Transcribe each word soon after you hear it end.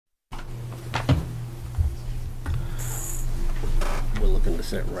looking to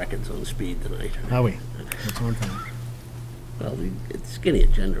set records on speed tonight. Are we? What's on time? Well, it's skinny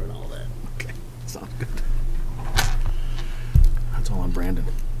agenda and all that. Okay, sounds good. That's all on Brandon.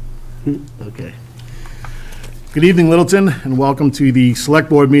 Okay. Good evening, Littleton, and welcome to the Select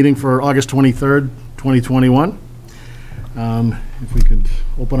Board meeting for August 23rd, 2021. If we could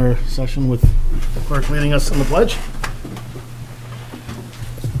open our session with the clerk leading us in the pledge.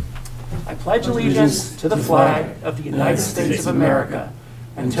 I pledge allegiance to the flag of the United States of America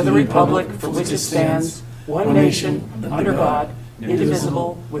and to the republic for which it stands, one nation, under God,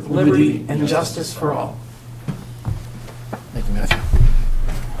 indivisible, with liberty and justice for all. Thank you, Matthew.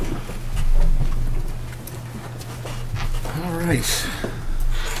 All right.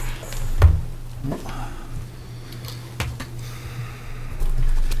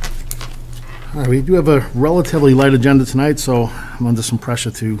 All right, we do have a relatively light agenda tonight, so I'm under some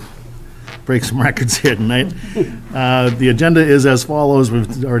pressure to break some records here tonight. The agenda is as follows.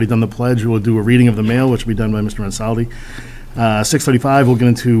 We've already done the pledge. We'll do a reading of the mail, which will be done by Mr. Ansaldi. 6:35, we'll get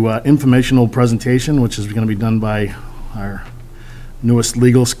into informational presentation, which is going to be done by our newest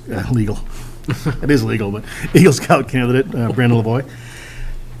legal, it is legal, but Eagle Scout candidate, Brandon Lavoie.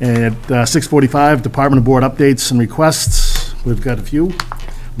 At 6:45, Department of Board updates and requests. We've got a few.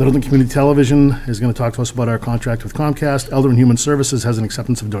 Littleton Community Television is going to talk to us about our contract with Comcast. Elder and Human Services has an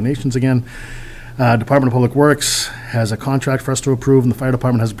acceptance of donations again. Department of Public Works has a contract for us to approve, and the Fire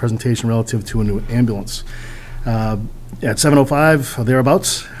Department has a presentation relative to a new ambulance. At 7:05 or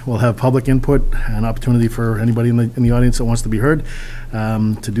thereabouts, we'll have public input, an opportunity for anybody in the audience that wants to be heard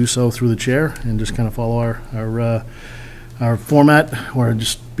to do so through the chair and just kind of follow our format, or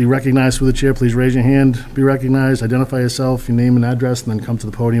just be recognized through the chair. Please raise your hand, be recognized, identify yourself, your name and address, and then come to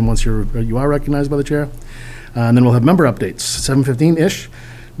the podium once you are recognized by the chair. And then we'll have member updates. 7:15-ish,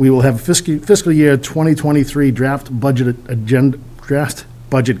 we will have fiscal year 2023 draft budget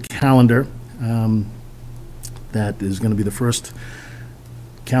calendar. That is going to be the first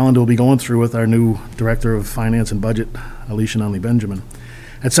calendar we'll be going through with our new Director of Finance and Budget, Alicia Nunley Benjamin.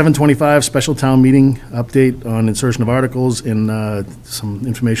 At 7:25, special town meeting update on insertion of articles and some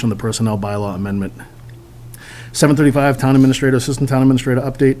information on the personnel bylaw amendment. 7:35, town administrator, assistant town administrator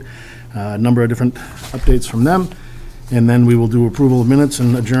update, a number of different updates from them. And then we will do approval of minutes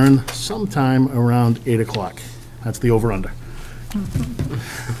and adjourn sometime around 8 o'clock. That's the over-under.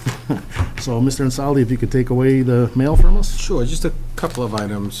 So, Mr. Ansaldi, if you could take away the mail from us? Sure, just a couple of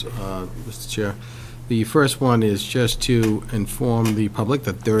items, Mr. Chair. The first one is just to inform the public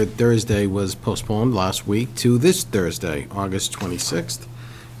that Thursday was postponed last week to this Thursday, August 26th,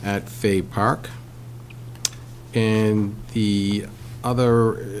 at Fay Park. And the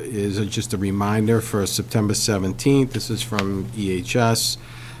other is just a reminder for September 17th. This is from EHS,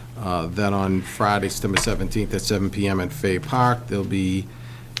 that on Friday, September 17th at 7 p.m. at Fay Park, they'll be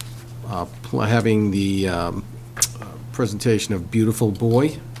having the presentation of Beautiful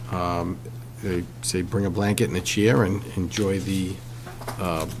Boy. They say bring a blanket and a chair and enjoy the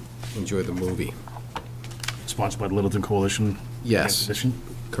movie. Sponsored by the Littleton Coalition? Yes, Edition?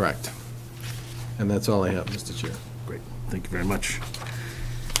 correct. And that's all I have, Mr. Chair. Great, thank you very much.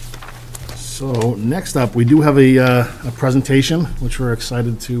 So next up, we do have a presentation which we're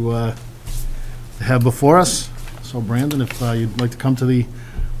excited to have before us. So Brandon, if you'd like to come to the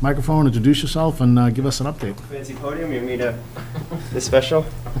microphone, introduce yourself, and give us an update. Fancy podium, you mean this special?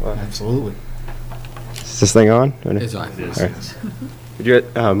 Absolutely. Is this thing on? It's on. It is. All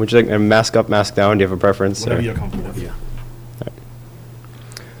right. Would you like a mask up, mask down? Do you have a preference? Whatever or? you're comfortable with. Right.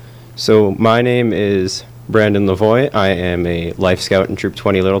 So my name is Brandon Lavoie. I am a Life Scout in Troop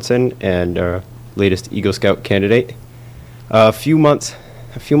 20 Littleton and latest Eagle Scout candidate. A few months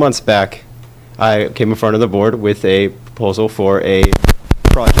back, I came in front of the board with a proposal for a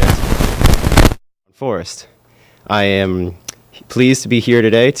project forest. I am pleased to be here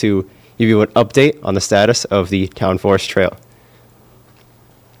today to give you an update on the status of the Town Forest Trail.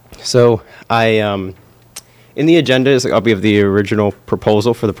 So in the agenda is a copy of the original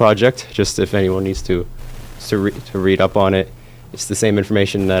proposal for the project, just if anyone needs to read up on it. It's the same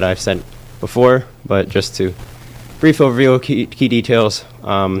information that I've sent before, but just to brief overview of key details.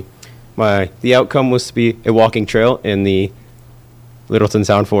 The outcome was to be a walking trail in the Littleton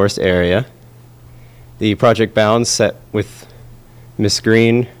Town Forest area. The project bounds set with Miss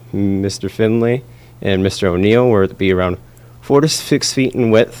Green, Mr. Finley, and Mr. O'Neill were to be around 4 to 6 feet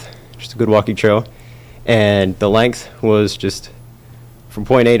in width, just a good walking trail. And the length was just from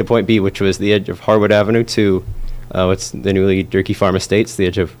point A to point B, which was the edge of Harwood Avenue, to what's the newly Durkee Farm Estates, the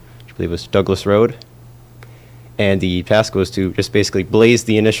edge of, I believe, was Douglas Road. And the task was to just basically blaze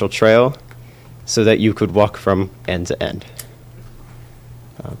the initial trail so that you could walk from end to end.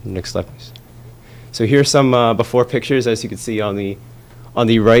 Next slide, please. So here's some before pictures, as you can see on the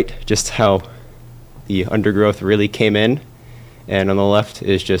right, just how the undergrowth really came in. And on the left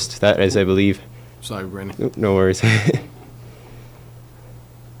is just that, as I believe. Sorry, Brandon. No worries.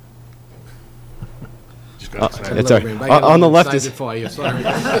 Just got excited. It's all right. I got On the a little left is excited for you, sorry.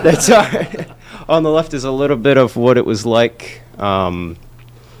 that's all right. On the left is a little bit of what it was like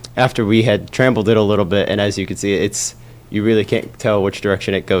after we had trampled it a little bit, and as you can see, you really can't tell which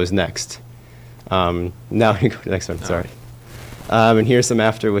direction it goes next. Now you go to the next one. Sorry. And here's some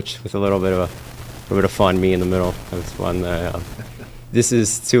after, which with a little bit of fun. Me in the middle. That's fun. This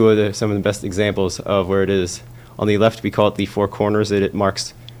is some of the best examples of where it is. On the left, we call it the four corners. It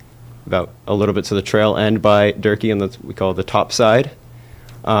marks about a little bit to the trail end by Durkee, and we call it the top side.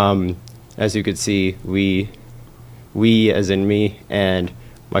 As you could see, we, as in me, and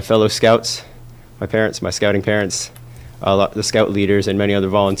my fellow scouts, my parents, my scouting parents, the scout leaders, and many other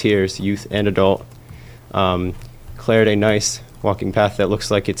volunteers, youth and adult, cleared a nice walking path that looks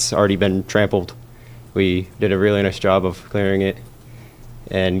like it's already been trampled. We did a really nice job of clearing it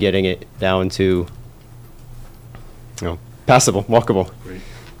and getting it down to, passable, walkable. Great.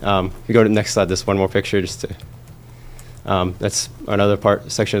 If you go to the next slide, this one more picture, just to, that's another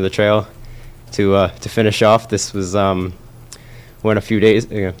section of the trail. To finish off, this was when a few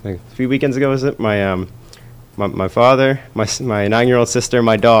weekends ago, was it? My father, my 9-year-old sister,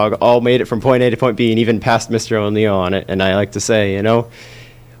 my dog, all made it from point A to point B and even passed Mr. O'Neill on it. And I like to say,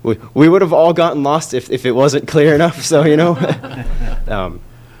 we would have all gotten lost if it wasn't clear enough. So,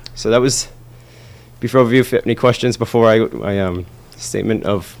 so that was, before review, if you have any questions before my statement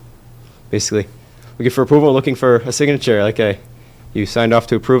of basically looking for approval, looking for a signature. You signed off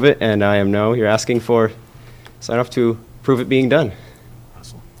to approve it, and you're asking for sign off to approve it being done.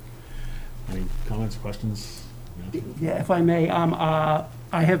 Awesome. Any comments, questions? Yeah, if I may, I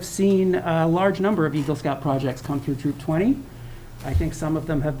have seen a large number of Eagle Scout projects come through Troop 20. I think some of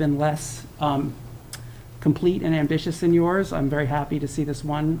them have been less complete and ambitious than yours. I'm very happy to see this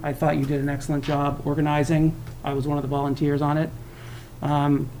one. I thought you did an excellent job organizing. I was one of the volunteers on it.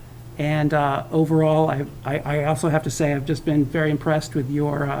 And overall, I also have to say I've just been very impressed with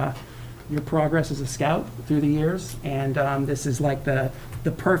your progress as a scout through the years. And this is like the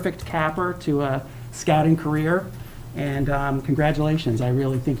perfect capper to a scouting career. And congratulations! I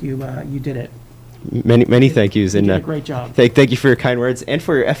really think you did it. Many thank yous, You and did a great job. Thank you for your kind words and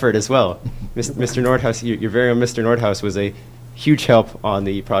for your effort as well, Mr. Nordhaus. Your very own Mr. Nordhaus was a huge help on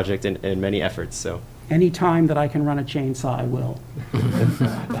the project and many efforts. So Any time that I can run a chainsaw, I will.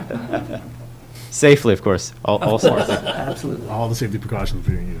 safely, of course, all sorts. Absolutely. All the safety precautions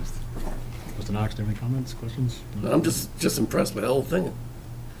being used. Mr. Knox, do you have any comments, questions? I'm just impressed by the whole thing.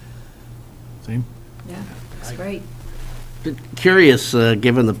 Same? Yeah, it's great. Bit curious,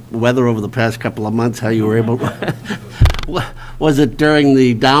 given the weather over the past couple of months, how you were able, was it during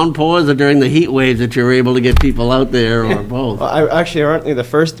the downpours or during the heat waves that you were able to get people out there, or both? Ironically, the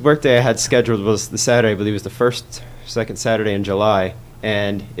first workday I had scheduled was the Saturday, I believe it was the second Saturday in July,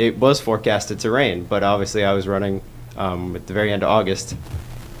 and it was forecasted to rain, but obviously I was running at the very end of August.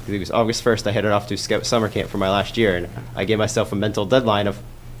 It was August 1st, I headed off to Scout summer camp for my last year, and I gave myself a mental deadline of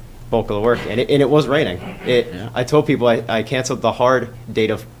bulk of the work, and it was raining. I told people I canceled the hard date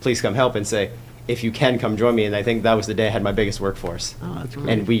of please come help and say, if you can, come join me, and I think that was the day I had my biggest workforce. Oh, that's great.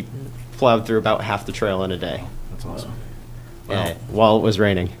 And we plowed through about half the trail in a day That's awesome. while it was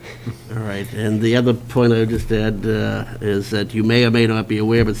raining. All right, and the other point I would just add is that you may or may not be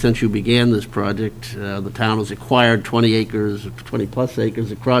aware, but since you began this project, the town has acquired 20-plus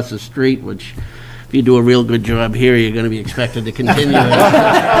acres across the street, which, if you do a real good job here, you're going to be expected to continue.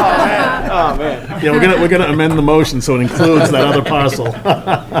 Oh, man. Yeah, we're gonna amend the motion so it includes that other parcel.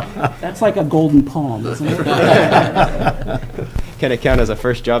 That's like a golden palm, isn't it? Can it count as a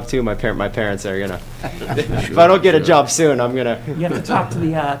first job, too? My parents are going to... If I don't get a job soon, I'm going to... You have to talk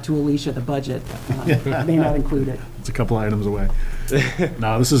to Alicia, the budget. May not include it. It's a couple items away.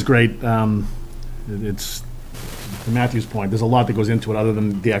 No, this is great. It's, to Matthew's point, there's a lot that goes into it other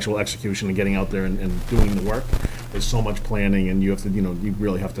than the actual execution and getting out there and doing the work. There's so much planning, and you have to, you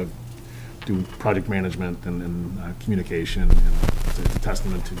really have to do project management and communication, and it's a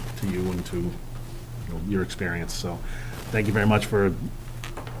testament to you and to your experience. So thank you very much for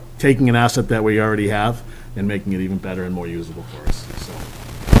taking an asset that we already have and making it even better and more usable for us. So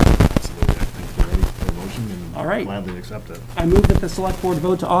absolutely, I think we're ready for a motion, and All right. gladly accept it. I move that the select board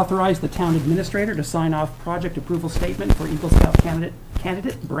vote to authorize the town administrator to sign off project approval statement for Eagle Scout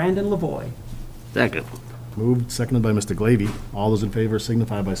candidate Brandon Lavoy. Second. Moved, seconded by Mr. Glavy. All those in favor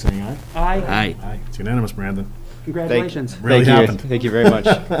signify by saying aye. Aye. Aye. Aye. It's unanimous, Brandon. Congratulations. Really Thank happened. you. Thank you very much.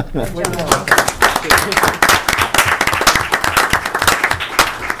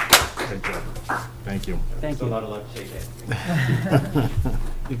 Thank you. Thank you.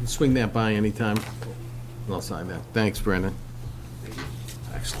 You can swing that by anytime. I'll sign that. Thanks, Brandon.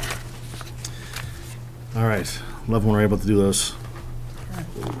 Excellent. All right, love when we're able to do those.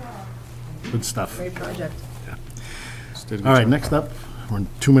 Good stuff. Great project. All right, next up, we're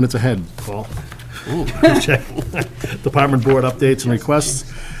 2 minutes ahead, Paul. Check. Department board updates and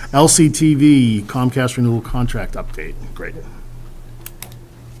requests. LCTV Comcast renewal contract update. Great.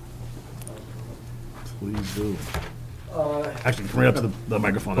 Please do. Actually, come right up to the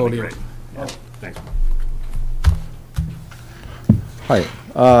microphone, that'd be Podium. great. Yeah, thanks. Hi,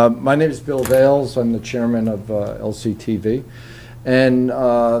 my name is Bill Vales. I'm the chairman of LCTV. And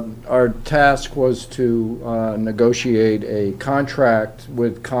our task was to negotiate a contract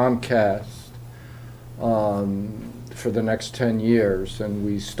with Comcast for the next 10 years. And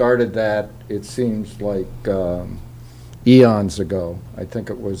we started that, it seems like eons ago. I think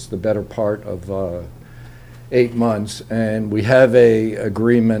it was the better part of 8 months. And we have a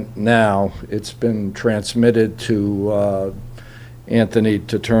agreement now. It's been transmitted to Anthony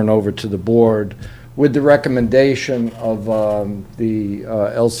to turn over to the board with the recommendation of the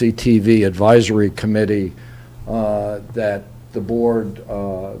LCTV Advisory Committee that the board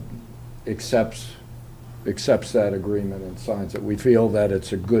accepts that agreement and signs it. We feel that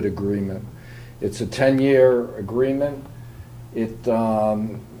it's a good agreement. It's a 10-year agreement. It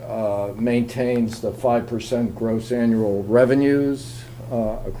maintains the 5% gross annual revenues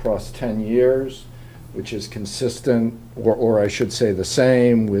across 10 years, which is consistent, or I should say the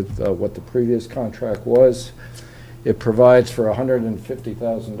same, with what the previous contract was. It provides for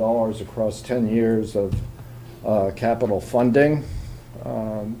 $150,000 across 10 years of capital funding.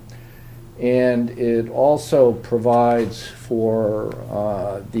 And it also provides for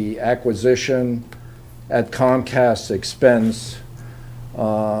the acquisition at Comcast's expense,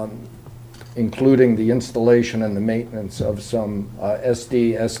 including the installation and the maintenance of some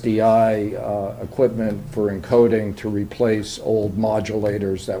SDI equipment for encoding to replace old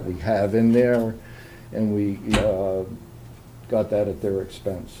modulators that we have in there. And we got that at their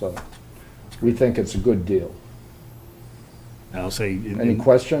expense. So we think it's a good deal. I'll say. Any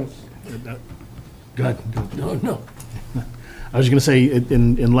questions? Go ahead. No. I was just going to say,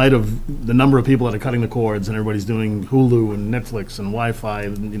 in light of the number of people that are cutting the cords and everybody's doing Hulu and Netflix and Wi-Fi,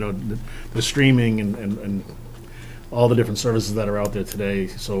 and, you know, the streaming and all the different services that are out there today,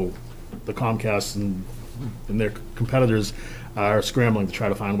 so the Comcast and their competitors are scrambling to try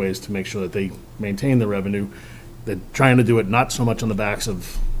to find ways to make sure that they maintain the revenue. They're trying to do it not so much on the backs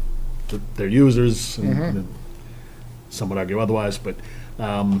of their users, and some would argue otherwise, but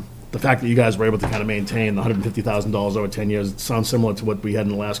the fact that you guys were able to kind of maintain the $150,000 over 10 years, it sounds similar to what we had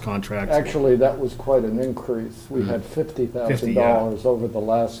in the last contract. Actually, that was quite an increase. We had $50,000 over the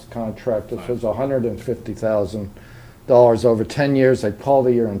last contract. This was $150,000 over 10 years. I call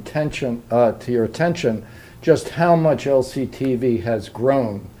to your attention just how much LCTV has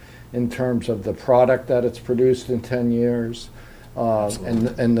grown in terms of the product that it's produced in 10 years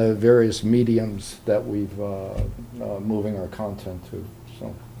and the various mediums that we've moving our content to.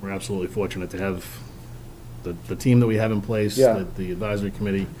 So. We're absolutely fortunate to have the team that we have in place, Yeah. the advisory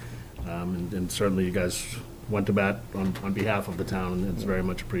committee, and certainly you guys went to bat on behalf of the town, and it's very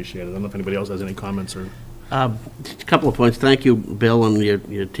much appreciated. I don't know if anybody else has any comments or... Just a couple of points. Thank you, Bill, and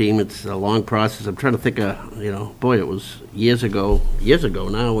your team. It's a long process. I'm trying to think of, boy, it was years ago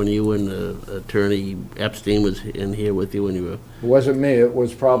now when you and Attorney Epstein was in here with you when you were... It wasn't me, it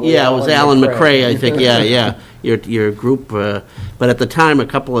was probably Yeah, it was Alan McRae, I think, yeah. Your group, but at the time, a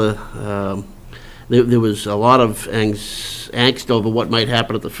couple of, there was a lot of angst over what might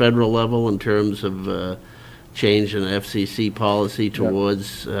happen at the federal level in terms of change in FCC policy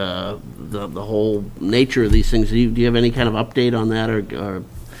towards the whole nature of these things. Do you have any kind of update on that or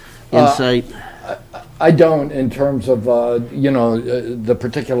insight? I don't, in terms of, the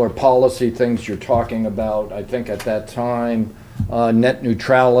particular policy things you're talking about. I think at that time, net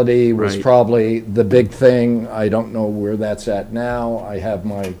neutrality was Right. probably the big thing. I don't know where that's at now. I have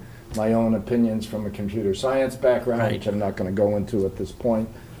my own opinions from a computer science background, Right. which I'm not going to go into at this point.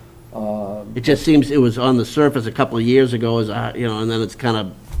 It just seems it was on the surface a couple of years ago, and then it's kind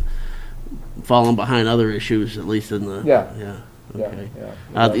of fallen behind other issues, at least in the... Yeah. Yeah, okay.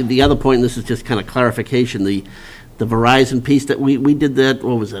 Yeah. The other point, and this is just kind of clarification, the Verizon piece that we did that,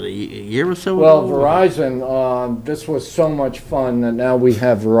 what was that, a year or so Well, ago? Verizon, this was so much fun that now we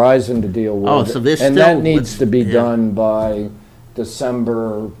have Verizon to deal with. Oh, so this and still- that needs to be yeah. done by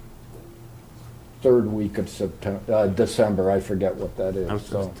December third week of December. I forget what that I was is,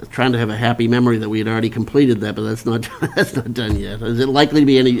 so. trying to have a happy memory that we had already completed that, but that's not, that's not done yet. Is it likely to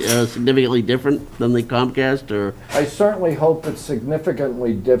be any significantly different than the Comcast, or? I certainly hope it's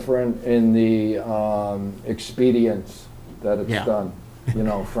significantly different in the expedience that it's Yeah. done, you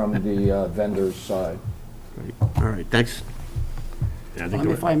know, from the vendor's side. All right, thanks. Yeah, I think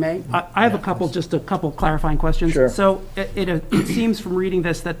If I may, I have just a couple clarifying questions. Sure. So it seems from reading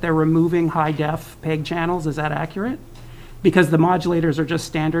this that they're removing high-def PEG channels, is that accurate? Because the modulators are just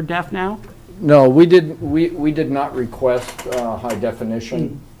standard def now? No, we did not request high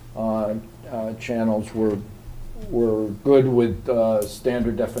definition. Channels were good with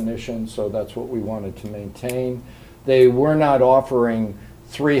standard definition, so that's what we wanted to maintain. They were not offering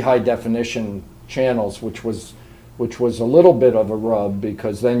 3 high definition channels, which was a little bit of a rub,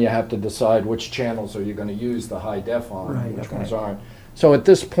 because then you have to decide which channels are you going to use the high def on, Right, which okay. ones aren't. So at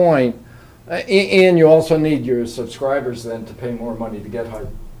this point, and you also need your subscribers then to pay more money to get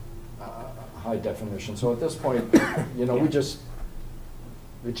high definition. So at this point, you know, it just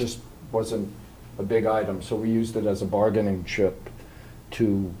wasn't a big item, so we used it as a bargaining chip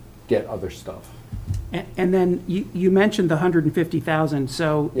to get other stuff. And then you mentioned the 150,000,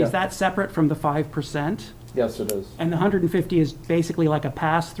 so Yeah. is that separate from the 5%? Yes, it is. And the 150 is basically like a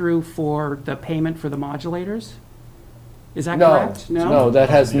pass-through for the payment for the modulators? Is that correct? No, that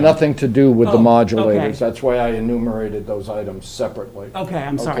has nothing to do with the Oh, modulators. okay. That's why I enumerated those items separately. Okay,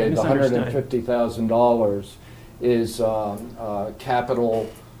 I'm sorry, I Okay, the misunderstood. $150,000 is capital,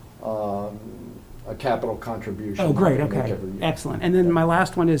 a capital contribution. Oh, great, that we make okay, every year. excellent. And then my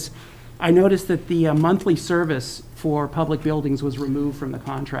last one is, I noticed that the monthly service for public buildings was removed from the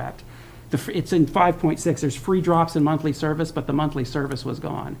contract. It's in 5.6, there's free drops in monthly service, but the monthly service was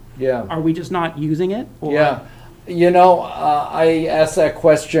gone. Yeah. Are we just not using it? or- Yeah, you know, I asked that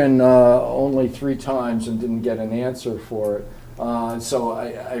question only 3 times and didn't get an answer for it. So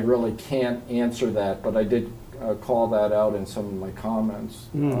I really can't answer that, but I did call that out in some of my comments.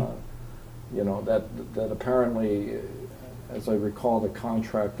 You know, that apparently, as I recall the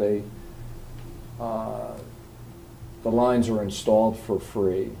contract, the lines are installed for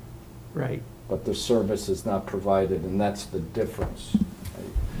free, Right. but the service is not provided, and that's the difference,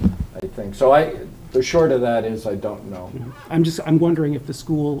 I think. So the short of that is I don't know. I'm wondering if the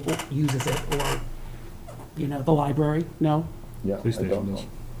school uses it, or, you know, the library? No? Yeah, Police I don't station know. does.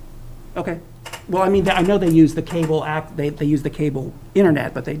 Okay. Well, I mean, I know they use the cable they use the cable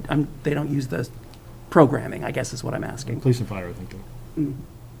internet, but they don't use the programming, I guess is what I'm asking. Police and fire, I think.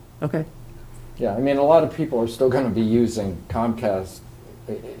 Okay. Yeah, I mean, a lot of people are still going to be using Comcast,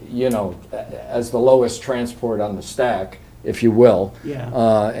 you know, as the lowest transport on the stack, if you will.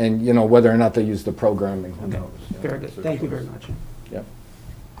 Yeah. And, you know, whether or not they use the programming, who Okay. knows? You know, Very good. it's their Thank you very choice. much. Yeah.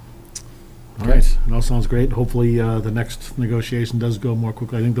 All right, it all sounds great. Hopefully, the next negotiation does go more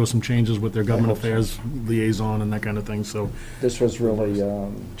quickly. I think there was some changes with their government hope so. affairs liaison and that kind of thing, so. This was really,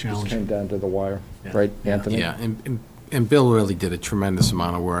 just Challenging. came down to the wire, Yeah. right, Anthony? Yeah, and Bill really did a tremendous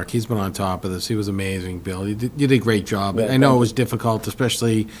amount of work. He's been on top of this. He was amazing, Bill. You did a great job. Yeah, I know thank it was difficult,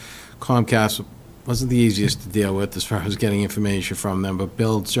 especially Comcast wasn't the easiest to deal with as far as getting information from them, but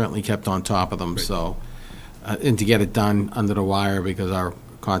Bill certainly kept on top of them, so. And to get it done under the wire because our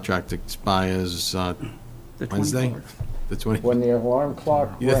contract expires The Wednesday? 24th. The 20th. When the alarm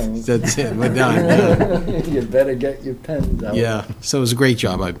clock Yes, rings, that's it, we're done. you better get your pens out. Yeah, so it was a great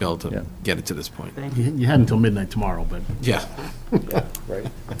job by Bill Yeah. to get it to this point. Thank you. You had until midnight tomorrow, but Yeah. Right.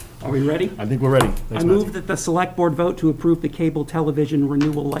 Are we ready? I think we're ready. I Thanks, move Matthew. that the Select Board vote to approve the cable television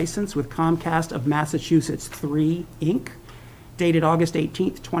renewal license with Comcast of Massachusetts 3, Inc., dated August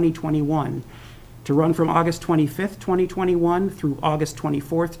 18th, 2021, to run from August 25th, 2021 through August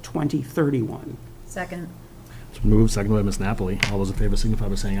 24th, 2031. Second. It's moved, seconded by Ms. Napoli. All those in favor signify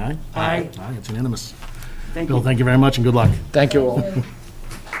by saying aye. Aye. Aye, it's unanimous. Thank Bill, you. thank you very much and good luck. Thank you all.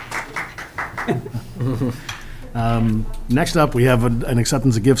 Next up, we have an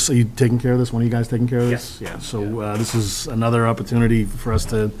acceptance of gifts. Are you taking care of this? One of you guys taking care of this? Yes. Yeah, so this is another opportunity for us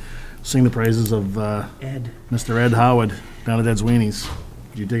to sing the praises of Ed. Mr. Ed Howard down at Ed's Weenies.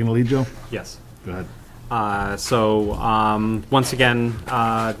 You taking the lead, Joe? Yes. Go ahead. Once again,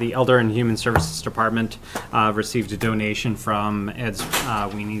 the Elder and Human Services Department received a donation from Ed's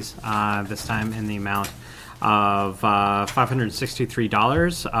Weenies, this time in the amount of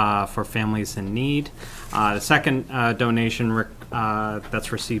 $563 for families in need. The second donation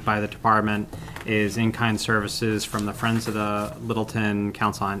that's received by the department is in-kind services from the Friends of the Littleton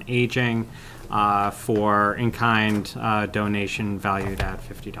Council on Aging for in-kind donation valued at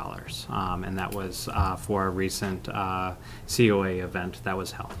 $50. And that was for a recent COA event that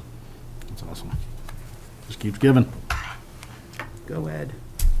was held. That's awesome. Just keeps giving. Go Ed.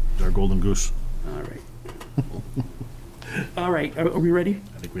 It's our golden goose. All right. All right, are we ready?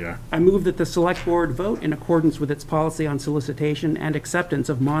 I think we are. I move that the Select Board vote in accordance with its policy on solicitation and acceptance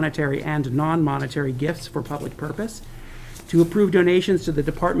of monetary and non-monetary gifts for public purpose, to approve donations to the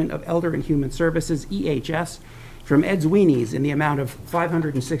Department of Elder and Human Services, EHS, from Ed's Weenies in the amount of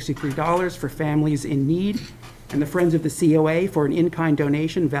 $563 for families in need, and the Friends of the COA for an in-kind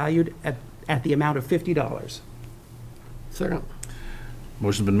donation valued at the amount of $50. Second.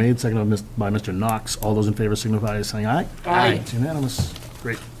 Motion's been made, seconded by Mr. Knox. All those in favor signify by saying aye. Aye. It's unanimous.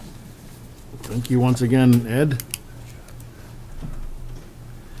 Great. Thank you once again, Ed.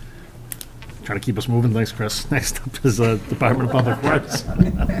 Trying to keep us moving. Thanks, Chris. Next up is Department of Public Works.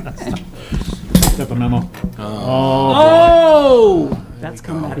 Step a memo. Oh! That's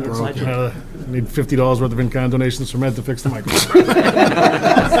coming out of your budget. Need $50 worth of in-kind donations from Ed to fix the microphone.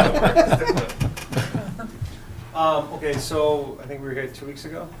 Okay, so I think we were here 2 weeks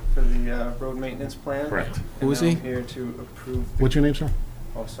ago for the road maintenance plan. Correct. And was now he? I'm here to approve. What's your name, sir?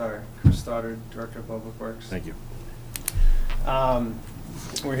 Oh, sorry, Chris Stoddard, Director of Public Works. Thank you.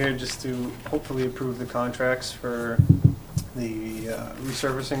 We're here just to hopefully approve the contracts for the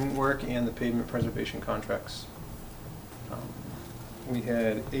resurfacing work and the pavement preservation contracts. We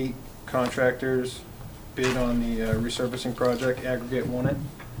had 8 contractors bid on the resurfacing project. Aggregate won it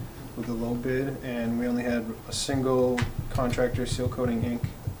with a low bid, and we only had a single contractor, Seal Coating Inc.,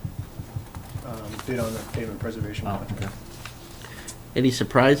 bid on the pavement preservation Oh, contract. okay. Any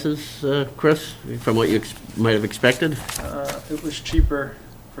surprises, Chris, from what you might have expected? It was cheaper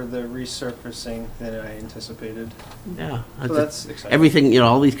for the resurfacing than I anticipated. Yeah. So that's exciting. Everything,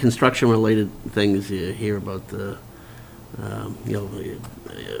 all these construction-related things you hear about the,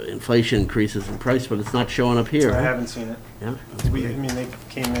 inflation increases in price, but it's not showing up here. I huh? haven't seen it. Yeah. They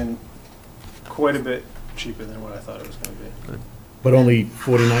came in quite a bit cheaper than what I thought it was going to be. But only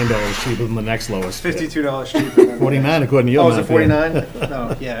 $49 cheaper than the next lowest. $52 cheaper than 49 according to your Oh, was it math, yeah. 49?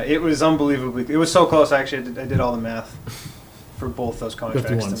 No, yeah, it was unbelievably. It was so close. Actually, I did all the math for both those contracts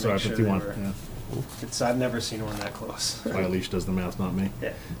 51, to sorry, make sure 51. they were. Yeah. I've never seen one that close. Why Alicia does the math, not me.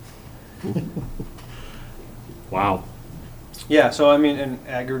 Yeah. Wow. Yeah. So I mean, in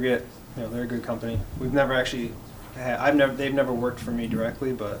aggregate, they're a good company. We've never actually. They've never worked for me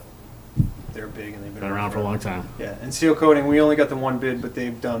directly, but they're big and they've Been around for a long time. Yeah, and Seal Coating, we only got the one bid, but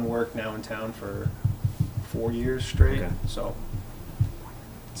they've done work now in town for 4 years straight. Okay. So.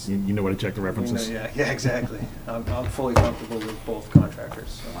 You know where to check the references. Yeah, exactly. I'm fully comfortable with both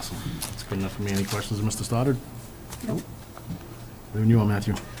contractors. So. Awesome. That's good enough for me. Any questions of Mr. Stoddard? Nope. Leaving you on,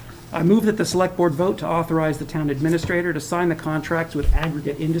 Matthew. I move that the Select Board vote to authorize the town administrator to sign the contracts with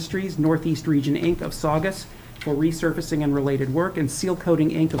Aggregate Industries, Northeast Region, Inc. of Saugus for resurfacing and related work, and Seal Coating,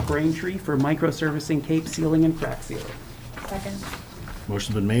 Inc. of Braintree for microservicing, cape sealing, and crack sealing. Second.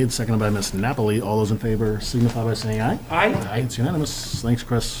 Motion's been made, seconded by Ms. Napoli. All those in favor signify by saying aye. Aye. Aye, it's unanimous. Thanks,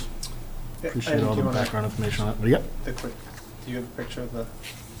 Chris. Appreciate And all do the you wanna- background information on it. What do you got? Do you have a picture of the?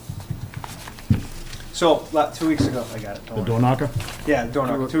 So, 2 weeks ago, I got it. The door knocker? Yeah, the door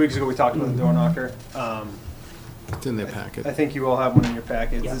knocker. 2 weeks ago, we talked about the door knocker. It's in their packet. I think you all have one in your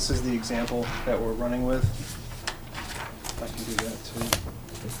packet. Yeah. This is the example that we're running with. I can do that too.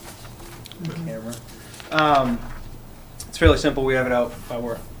 The camera. It's fairly simple. We have it out.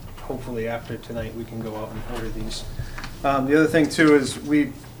 We're hopefully after tonight we can go out and order these. The other thing too is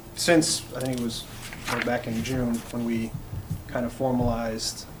since I think it was back in June when we kind of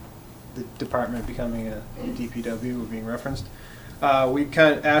formalized the department becoming a DPW or being referenced,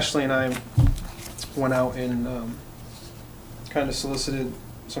 Ashley and I went out and kind of solicited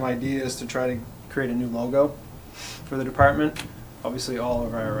some ideas to try to create a new logo for the department. Obviously, all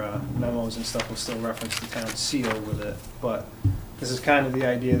of our memos and stuff will still reference the town seal with it, but this is kind of the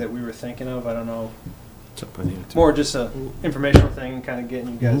idea that we were thinking of. I don't know, It's up on here, too. more just a informational thing, kind of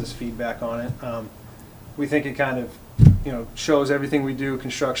getting you guys' feedback on it. We think it kind of, shows everything we do: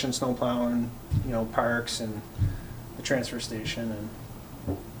 construction, snow plowing, parks, and the transfer station, and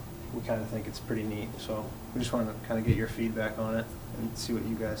we kind of think it's pretty neat. So we just wanted to kind of get your feedback on it and see what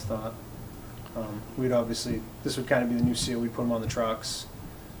you guys thought. This would kind of be the new seal. We put them on the trucks,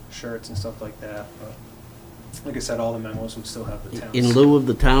 shirts and stuff like that. But like I said, all the memos would still have the town In seal lieu of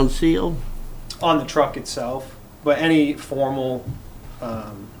the town seal? on the truck itself. But any formal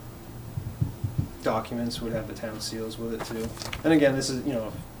documents would have the town seals with it too. And again, this is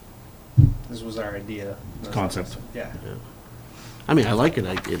this was our idea. Concept. Yeah. I mean, I like it.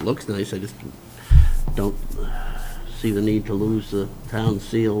 It looks nice. I just don't see the need to lose the town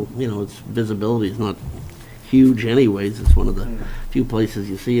seal. Its visibility is not huge anyways. It's one of the few places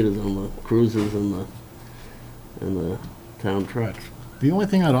you see it is on the cruises and the town trucks. The only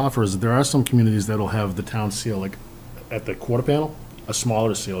thing I'd offer is that there are some communities that'll have the town seal, like at the quarter panel, a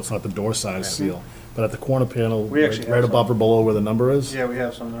smaller seal. It's not the door size seal, but at the corner panel, We actually have right above some. or below where the number is. Yeah, we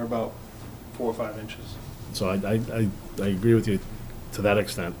have some, they're about 4 or 5 inches. So I agree with you to that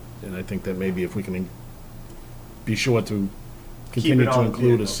extent, and I think that maybe if we can be sure to continue to on the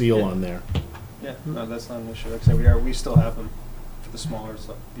include a vehicle, seal yeah. on there. Yeah, no, that's not an issue. Like I said, we still have them for the smaller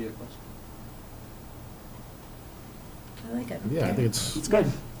vehicles. I like it. Yeah, I think it's, It's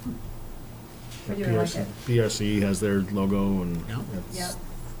good. I do like it. PRC has their logo and Yep. it's Yep.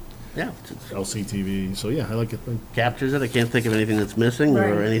 Yeah, it's- LCTV, so yeah, I like it. captures it. I can't think of anything that's missing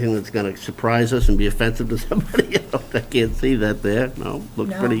or Right. anything that's going to surprise us and be offensive to somebody else. I can't see that there. No,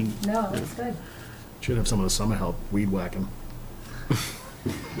 looks No, pretty. no, it's good. Should have some of the summer help weed whacking.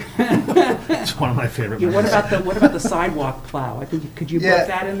 It's one of my favorite Yeah, memories. what about the sidewalk plow? I think, could you put Yeah,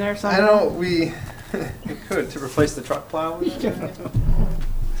 that in there I somehow? know, we could, to replace the truck plow. Looks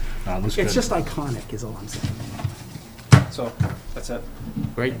It's good. just iconic, is all I'm saying. So, that's it.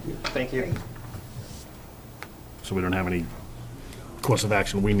 Great. Thank you. So we don't have any course of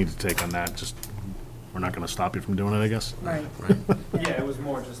action we need to take on that, just, we're not gonna stop you from doing it, I guess? Right. Yeah, it was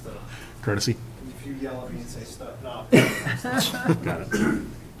more just a, Courtesy? if you yell at me and say stuff, no. Got it.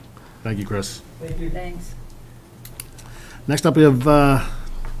 Thank you, Chris. Thank you. Thanks. Next up, we have,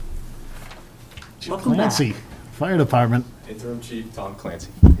 Chief Welcome back. Clancy, Fire Department. Interim Chief Tom Clancy.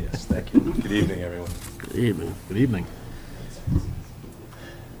 Yes, thank you. Good evening, everyone. Good evening. Good evening.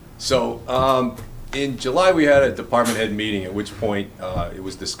 So, in July, we had a department head meeting, at which point it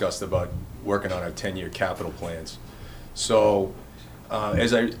was discussed about working on our 10-year capital plans. So,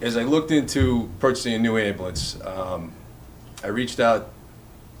 as I looked into purchasing a new ambulance, I reached out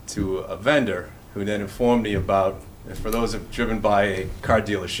to a vendor who then informed me about, and for those who've driven by a car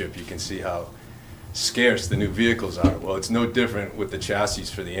dealership, you can see how scarce the new vehicles are. Well, it's no different with the chassis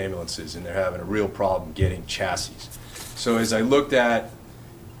for the ambulances, and they're having a real problem getting chassis. So as I looked at,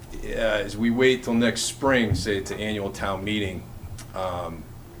 as we wait till next spring, say it's an annual town meeting,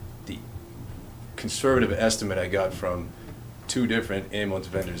 the conservative estimate I got from 2 different ambulance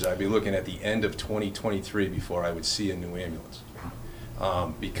vendors, I'd be looking at the end of 2023 before I would see a new ambulance.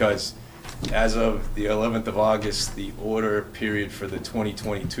 Because as of the 11th of August, the order period for the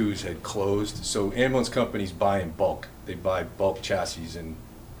 2022s had closed. So ambulance companies buy in bulk. They buy bulk chassis, and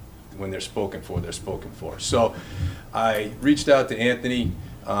when they're spoken for, they're spoken for. So I reached out to Anthony.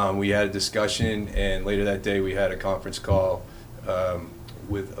 We had a discussion, and later that day we had a conference call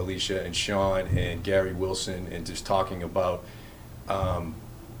with Alicia and Sean and Gary Wilson, and just talking about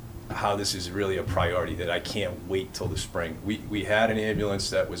how this is really a priority, that I can't wait till the spring. We had an ambulance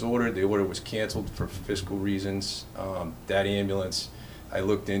that was ordered. The order was canceled for fiscal reasons. That ambulance, I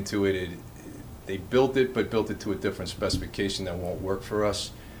looked into it. They built it, but built it to a different specification that won't work for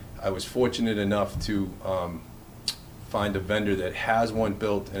us. I was fortunate enough to find a vendor that has one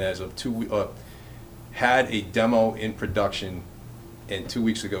built, and as of had a demo in production, and 2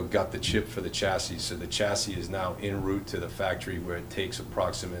 weeks ago got the chip for the chassis. So the chassis is now en route to the factory, where it takes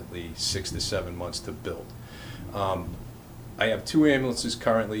approximately 6 to 7 months to build. I have 2 ambulances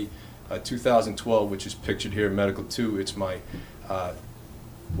currently, 2012, which is pictured here, Medical 2. It's my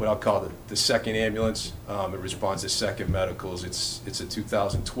what I'll call the second ambulance. It responds to second medicals. It's a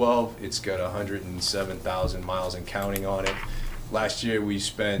 2012. It's got 107,000 miles and counting on it. Last year we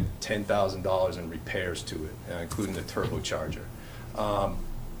spent $10,000 in repairs to it, including the turbocharger.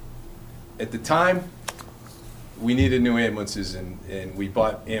 At the time, we needed new ambulances, and we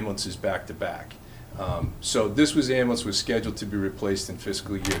bought ambulances back to back. So this ambulance was scheduled to be replaced in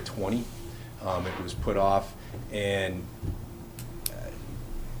fiscal year 20. It was put off, and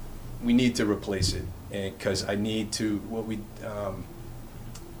we need to replace it, and because I need to,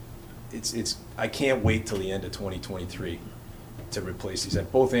 I can't wait till the end of 2023 to replace these.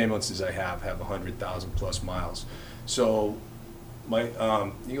 And both ambulances I have 100,000 plus miles. So you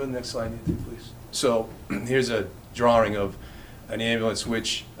go to the next slide, Anthony, please. So here's a drawing of an ambulance,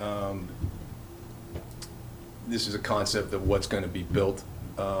 which this is a concept of what's going to be built.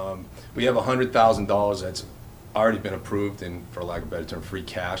 We have $100,000 that's already been approved, and for lack of a better term, free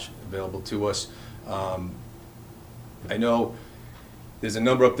cash available to us. I know there's a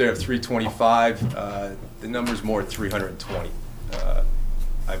number up there of 325. The number's more 320.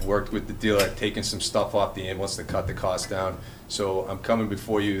 I've worked with the dealer. I've taken some stuff off the ambulance to cut the cost down. So I'm coming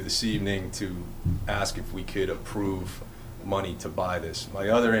before you this evening to ask if we could approve money to buy this. My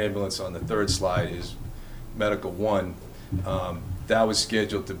other ambulance on the third slide is Medical 1. That was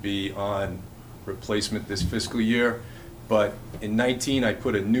scheduled to be on replacement this fiscal year. But in 19, I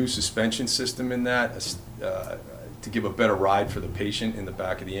put a new suspension system in that to give a better ride for the patient in the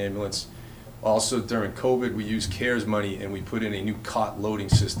back of the ambulance. Also, during COVID, we used CARES money and we put in a new cot loading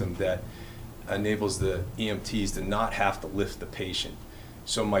system that enables the EMTs to not have to lift the patient.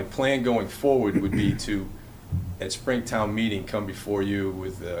 So my plan going forward would be to, at Springtown meeting, come before you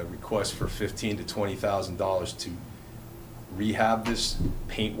with a request for $15,000 to $20,000 to rehab this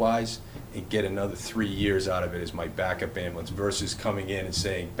paint-wise and get another 3 years out of it as my backup ambulance versus coming in and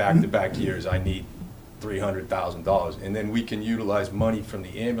saying back-to-back years I need $300,000. And then we can utilize money from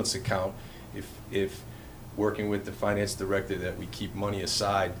the ambulance account if working with the finance director that we keep money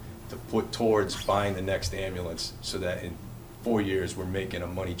aside to put towards buying the next ambulance so that in 4 years we're making a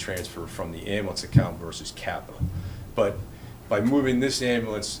money transfer from the ambulance account versus capital. But by moving this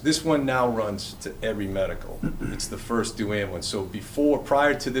ambulance, this one now runs to every medical. It's the first due ambulance. So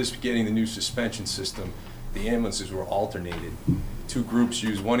prior to this getting the new suspension system, the ambulances were alternated. 2 groups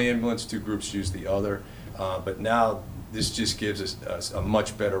use one ambulance, 2 groups use the other. But now this just gives us a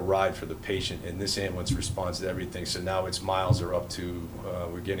much better ride for the patient, and this ambulance responds to everything. So now its miles are up to,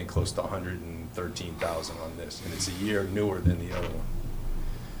 we're getting close to 113,000 on this, and it's a year newer than the other one.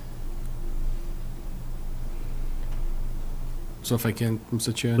 So if I can,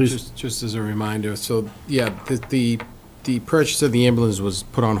 Mr. Chair, Please. just as a reminder, so yeah, the purchase of the ambulance was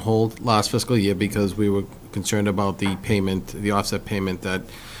put on hold last fiscal year because we were concerned about the payment, the offset payment that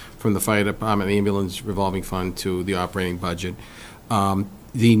from the fire department ambulance revolving fund to the operating budget.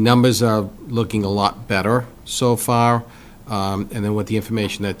 The numbers are looking a lot better so far. And then with the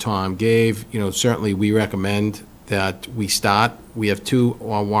information that Tom gave, certainly we recommend that we start. We have 2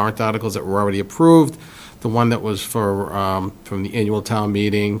 warrant articles that were already approved. The one that was from the annual town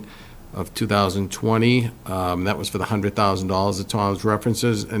meeting of 2020, that was for the $100,000 that Tom's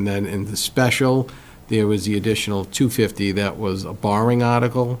references. And then in the special, there was the additional $250 that was a borrowing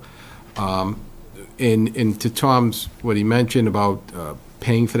article. And to Tom's, what he mentioned about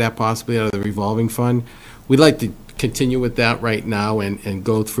paying for that possibly out of the revolving fund, we'd like to continue with that right now and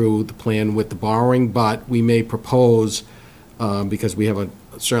go through the plan with the borrowing, but we may propose, because we have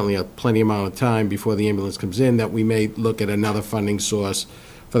certainly a plenty amount of time before the ambulance comes in, that we may look at another funding source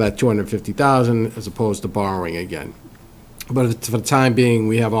for that $250,000 as opposed to borrowing again. But for the time being,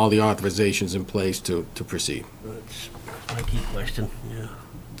 we have all the authorizations in place to proceed. That's my key question, yeah.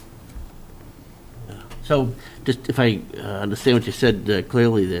 So, just if I understand what you said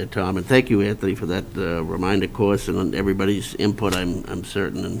clearly there, Tom, and thank you, Anthony, for that reminder course and everybody's input, I'm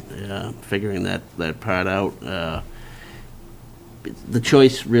certain, and figuring that part out. The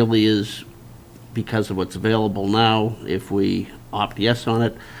choice really is because of what's available now. If we opt yes on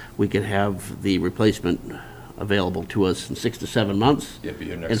it, we could have the replacement available to us in 6 to 7 months. Yeah, be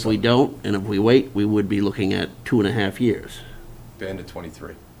here next If we summer. don't, and if we wait, we would be looking at 2.5 years. The end of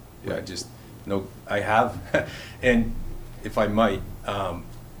 23. Yeah, I have, and if I might,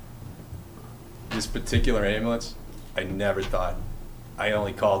 this particular ambulance, I never thought, I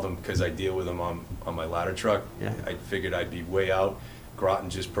only called them because I deal with them on my ladder truck. Yeah. I figured I'd be way out. Groton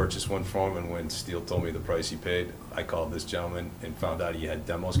just purchased one for him, and when Steele told me the price he paid, I called this gentleman and found out he had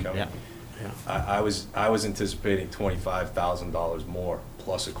demos coming. Yeah. Yeah. I was anticipating $25,000 more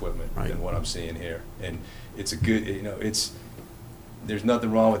plus equipment Right. than what I'm seeing here, and it's a good, there's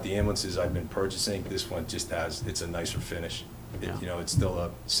nothing wrong with the ambulances I've been purchasing. This one just it's a nicer finish. Yeah. It's still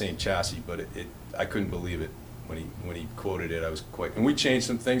a same chassis, but I couldn't believe it when he quoted it. I was quite, and we changed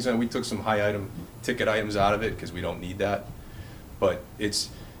some things, and we took some high item ticket items out of it because we don't need that. But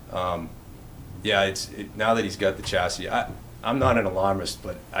now that he's got the chassis, I'm not an alarmist,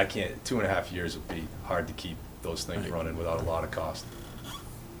 but I can't, 2.5 years would be hard to keep those things running without a lot of cost.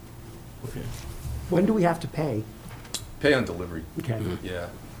 Okay. When do we have to pay? Pay on delivery. Okay. Yeah.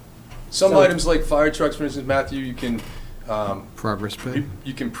 Some So- items like fire trucks, for instance, Matthew, you can Progress pay?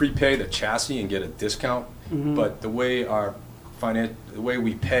 you can prepay the chassis and get a discount, but the way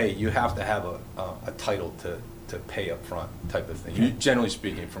we pay, you have to have a title to pay up front type of thing. Generally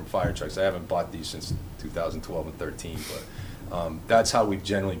speaking, from fire trucks, I haven't bought these since 2012 and 13, but that's how we've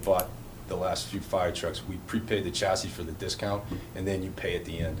generally bought the last few fire trucks. We prepaid the chassis for the discount, and then you pay at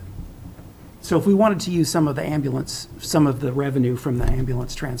the end. So if we wanted to use some of the revenue from the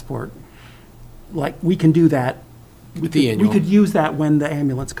ambulance transport, like, we can do that. We could use that when the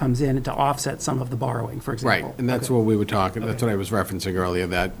ambulance comes in to offset some of the borrowing, for example. Right, and that's Okay. what we were talking, that's what I was referencing earlier,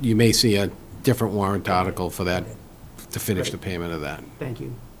 that you may see a different warrant article for that, to finish the payment of that. Thank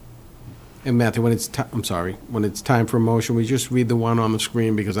you. And Matthew, when it's time for a motion, we just read the one on the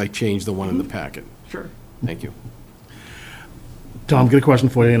screen because I changed the one in the packet. Sure. Thank you. Tom, get a question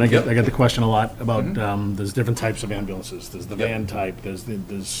for you, and I get the question a lot about, there's different types of ambulances. There's the van type, there's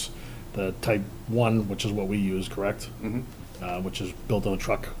the type 1, which is what we use, correct? Which is built on a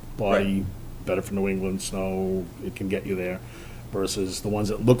truck body, better for New England snow, it can get you there, versus the ones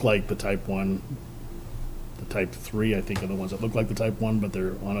that look like the type 1. The type 3, I think, are the ones that look like the type 1, but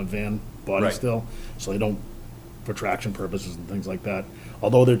they're on a van body still, so they don't, for traction purposes and things like that.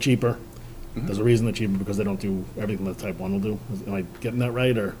 Although they're cheaper, there's a reason they're cheaper, because they don't do everything that type 1 will do. Am I getting that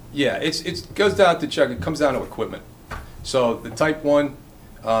right, or? Yeah, it goes down to check, it comes down to equipment. So the type 1,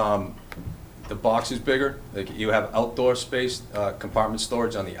 the box is bigger, like you have outdoor space, compartment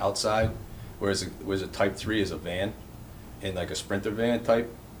storage on the outside, whereas a type 3 is a van, and like a Sprinter van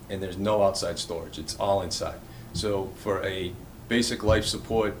type, and there's no outside storage, it's all inside. So for a basic life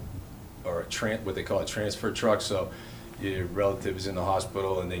support, or what they call a transfer truck, so your relative is in the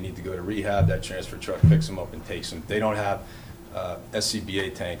hospital and they need to go to rehab, that transfer truck picks them up and takes them. They don't have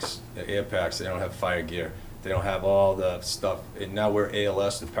SCBA tanks, air packs, they don't have fire gear, they don't have all the stuff. And now we're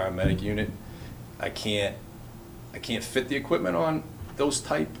ALS, the paramedic unit. I can't fit the equipment on those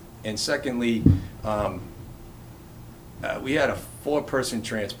type. And secondly, we had a 4-person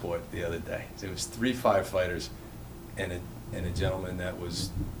transport the other day. So it was 3 firefighters and a gentleman that was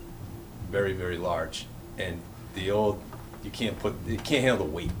very, very large. And it can't handle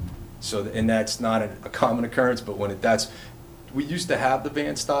the weight. So, and that's not a common occurrence, but we used to have the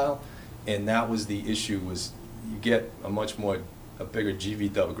van style, and that was the issue, was you get a bigger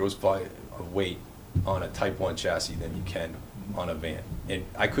GVW, gross volume of weight, on a type 1 chassis than you can on a van. And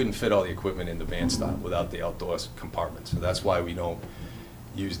I couldn't fit all the equipment in the van style without the outdoor compartment. So that's why we don't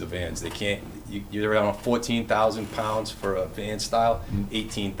use the vans. They can't, you're around 14,000 pounds for a van style,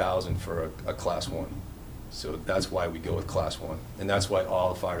 18,000 for a class 1. So that's why we go with class 1. And that's why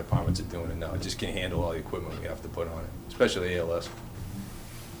all the fire departments are doing it now. It just can't handle all the equipment we have to put on it, especially ALS.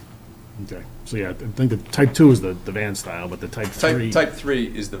 Okay, so yeah, I think the type 2 is the van style, but the type 3. Type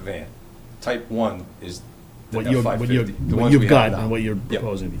 3 is the van. Type 1 is the What F550. you've got and what you're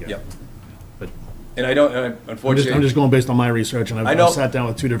proposing to get. Yep. But And unfortunately. I'm just going based on my research, and I know. I've sat down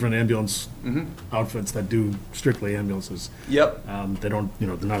with 2 different ambulance outfits that do strictly ambulances. Yep. They don't,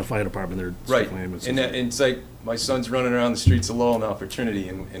 they're not a fire department, they're Right, strictly ambulances. and it's like, my son's running around the streets of Lowell now for Trinity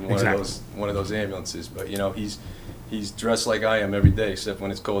in one Exactly. of those ambulances, but he's dressed like I am every day, except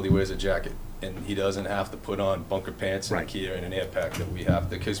when it's cold, he wears a jacket, and he doesn't have to put on bunker pants and a gear and an air pack that we have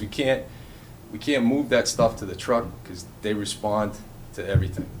to, because we can't move that stuff to the truck, because they respond to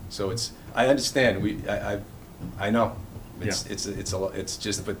everything. So I understand, I know, it's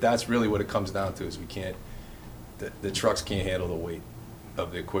just, but that's really what it comes down to, is we can't, the trucks can't handle the weight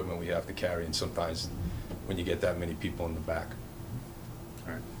of the equipment we have to carry, and sometimes when you get that many people in the back.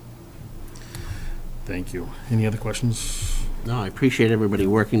 All right. Thank you. Any other questions? No, I appreciate everybody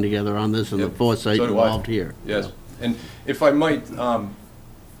working together on this and the Yep. foresight So do I. involved here. Yes, and if I might, I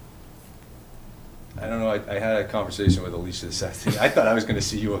don't know, I had a conversation with Alicia this afternoon. I thought I was gonna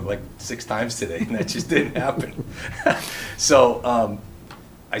see you like 6 times today, and that just didn't happen. So,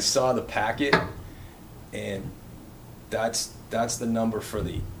 I saw the packet, and that's the number for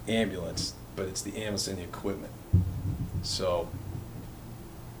the ambulance, but it's the ambulance and the equipment. So,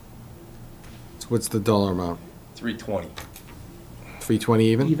 So what's the dollar amount? 320, 320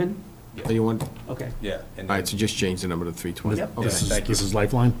 even? Even? So you want, Okay. yeah. And all right, so just change the number to 320. Yep. Okay. Thank you. This is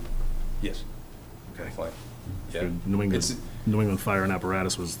Lifeline? Yes. Okay, fine. Yeah. New It's- England Fire and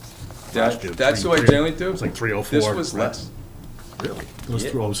Apparatus was last year. That's who I generally do. It was like 304. This was right? less. Really? It was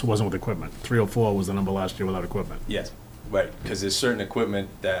Yeah. so it wasn't with equipment. 304 was the number last year without equipment. Yes, right, because there's certain equipment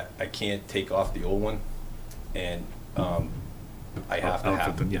that I can't take off the old one, and I have to Outfit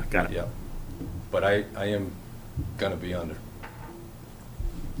have. them, yeah, got it. Yeah, but I am gonna be under.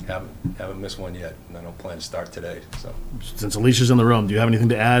 Haven't missed one yet, and I don't plan to start today, so. Since Alicia's in the room, do you have anything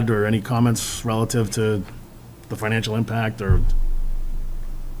to add or any comments relative to the financial impact or?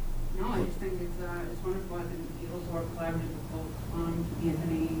 No, I just think it's wonderful. I've been able to work collaboratively with both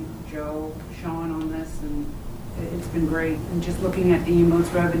Anthony, Joe, Sean on this, and it's been great. And just looking at the ambulance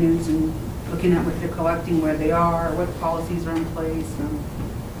revenues and looking at what they're collecting, where they are, what policies are in place, and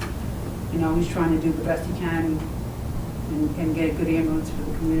always trying to do the best you can and get a good ambulance for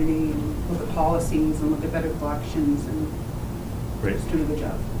the community, and look at policies and look at better collections, and Great. just doing a good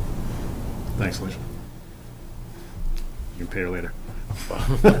job. Thanks, Alicia. You can pay her later.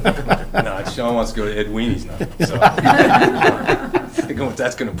 No, Sean wants to go to Ed Weenie's now, so. I think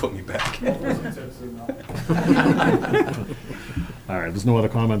that's gonna put me back. All right, there's no other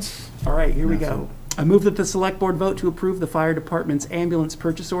comments. All right, here we go. I move that the select board vote to approve the fire department's ambulance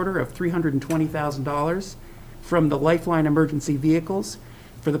purchase order of $320,000 from the Lifeline Emergency Vehicles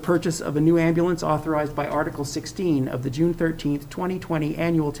for the purchase of a new ambulance authorized by Article 16 of the June 13th, 2020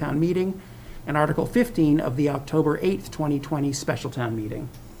 Annual Town Meeting and Article 15 of the October 8th, 2020 Special Town Meeting.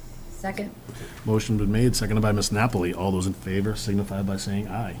 Second. Motion been made, seconded by Ms. Napoli. All those in favor signify by saying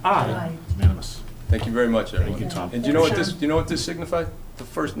aye. Aye. Unanimous. Thank you very much, everyone. Thank you, Tom. And do you know what this signified? The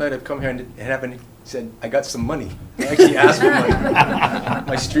first night I've come here and haven't said, I got some money. I actually asked for money.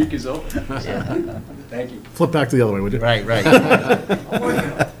 My streak is over. Thank you. Flip back to the other way, would you? Right, right.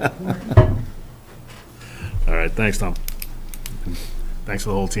 All right, thanks, Tom. And thanks to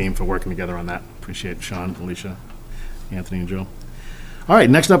the whole team for working together on that. Appreciate it, Sean, Alicia, Anthony, and Joe. All right,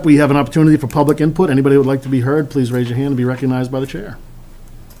 next up, we have an opportunity for public input. Anybody who would like to be heard, please raise your hand and be recognized by the chair.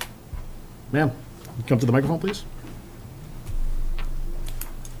 Ma'am, come to the microphone, please.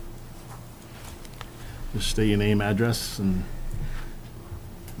 Just state your name, address, and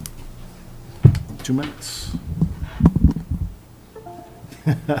 2 minutes.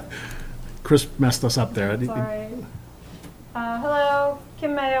 Chris messed us up there. Sorry. Hello,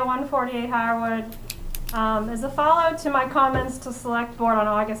 Kim Mayo, 148 Harwood. As a follow to my comments to Select Board on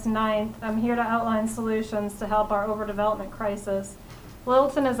August 9th, I'm here to outline solutions to help our overdevelopment crisis.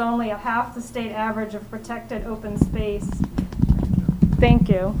 Littleton is only at half the state average of protected open space. Thank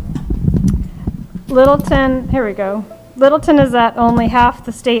you. Here we go. Littleton is at only half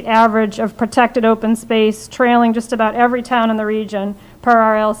the state average of protected open space, trailing just about every town in the region per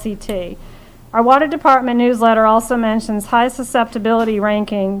our LCT. Our water department newsletter also mentions high susceptibility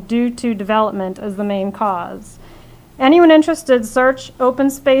ranking due to development as the main cause. Anyone interested, search open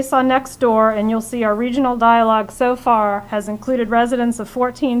space on Nextdoor and you'll see our regional dialogue so far has included residents of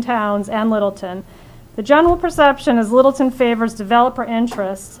 14 towns and Littleton. The general perception is Littleton favors developer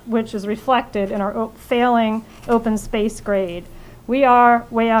interests, which is reflected in our failing open space grade. We are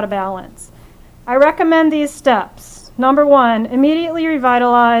way out of balance. I recommend these steps. Number 1, immediately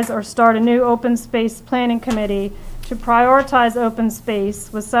revitalize or start a new open space planning committee to prioritize open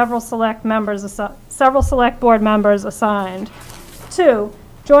space with several select board members assigned. 2,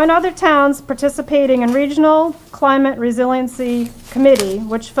 join other towns participating in Regional Climate Resiliency Committee,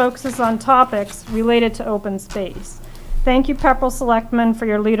 which focuses on topics related to open space. Thank you, Pepperell Selectmen, for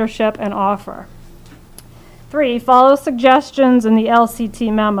your leadership and offer. 3, follow suggestions in the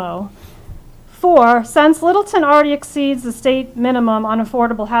LCT memo. 4, since Littleton already exceeds the state minimum on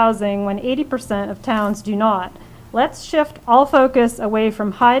affordable housing when 80% of towns do not, let's shift all focus away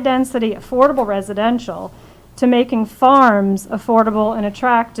from high-density affordable residential to making farms affordable and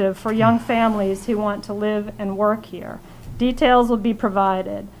attractive for young families who want to live and work here. Details will be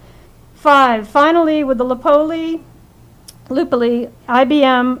provided. 5, finally, with the Lupoli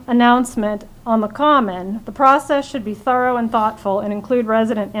IBM announcement on the Common, the process should be thorough and thoughtful and include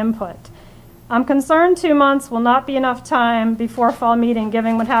resident input. I'm concerned 2 months will not be enough time before fall meeting,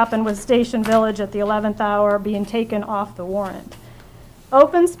 given what happened with Station Village at the 11th hour being taken off the warrant.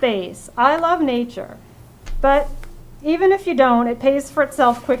 Open space. I love nature, but even if you don't, it pays for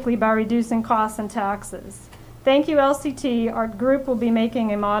itself quickly by reducing costs and taxes. Thank you, LCT. Our group will be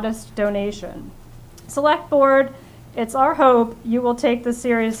making a modest donation. Select Board, it's our hope you will take this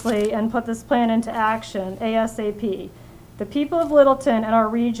seriously and put this plan into action ASAP. The people of Littleton and our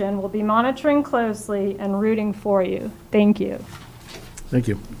region will be monitoring closely and rooting for you. Thank you. Thank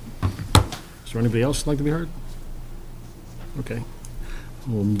you. Is there anybody else like to be heard? Okay.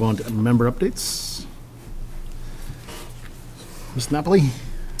 We'll move on to member updates. Ms. Napoli?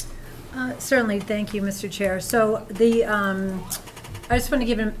 Certainly, thank you, Mr. Chair. So I just want to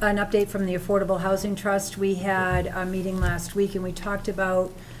give an update from the Affordable Housing Trust. We had a meeting last week and we talked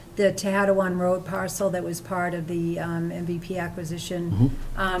about the Tehadawon Road parcel that was part of the MVP acquisition,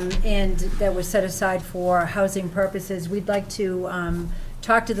 and that was set aside for housing purposes. We'd like to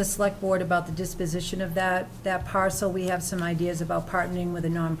talk to the Select Board about the disposition of that parcel. We have some ideas about partnering with a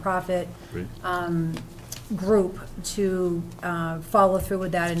nonprofit group to follow through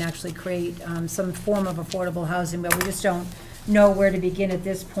with that and actually create some form of affordable housing, but we just don't know where to begin at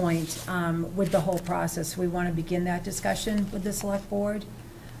this point with the whole process. We want to begin that discussion with the Select Board.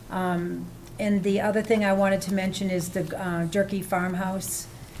 And the other thing I wanted to mention is the Durkee Farmhouse,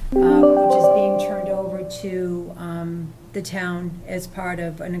 which is being turned over to the town as part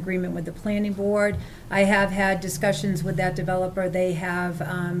of an agreement with the planning board. I have had discussions with that developer. They have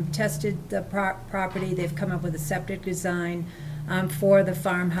tested the property. They've come up with a septic design for the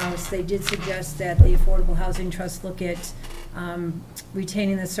farmhouse. They did suggest that the Affordable Housing Trust look at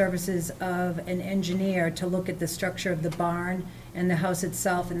retaining the services of an engineer to look at the structure of the barn and the house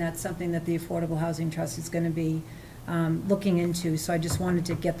itself, and that's something that the Affordable Housing Trust is going to be looking into. So I just wanted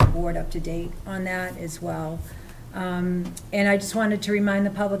to get the board up to date on that as well. And I just wanted to remind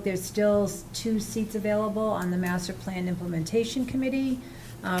the public, there's still 2 seats available on the Master Plan Implementation Committee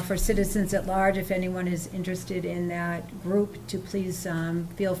for citizens at large. If anyone is interested in that group, to please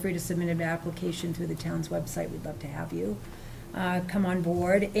feel free to submit an application through the town's website. We'd love to have you come on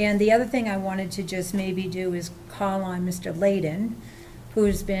board. And the other thing I wanted to just maybe do is call on Mr. Layden,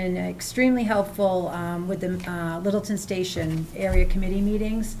 who's been extremely helpful with the Littleton Station area committee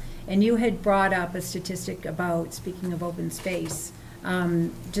meetings. And you had brought up a statistic about, speaking of open space,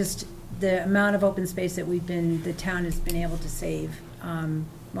 just the amount of open space that the town has been able to save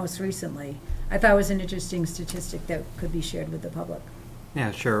most recently. I thought it was an interesting statistic that could be shared with the public.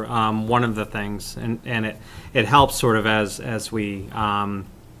 Yeah, sure. One of the things, and it helps sort of as we,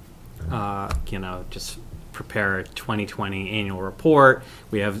 just prepare a 2020 annual report.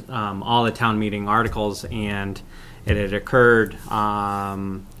 We have all the town meeting articles, and it had occurred,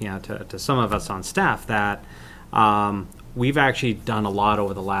 to some of us on staff that we've actually done a lot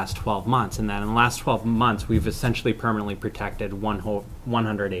over the last 12 months, and that in the last 12 months, we've essentially permanently protected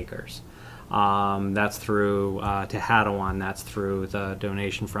 100 acres. That's through Tehadawon, that's through the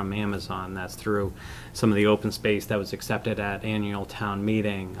donation from Amazon, that's through some of the open space that was accepted at annual town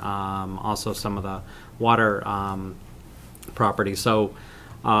meeting, also some of the water property. So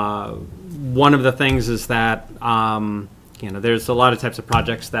one of the things is that there's a lot of types of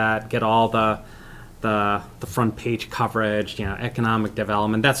projects that get all the front page coverage, economic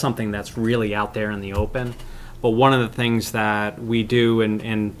development. That's something that's really out there in the open. But one of the things that we do,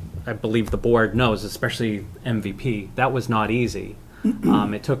 and I believe the board knows, especially MVP, that was not easy.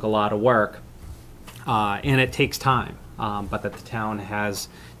 It took a lot of work, and it takes time. But that the town has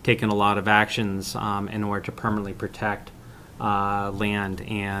taken a lot of actions in order to permanently protect land,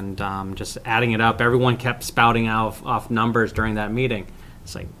 and just adding it up, everyone kept spouting off numbers during that meeting.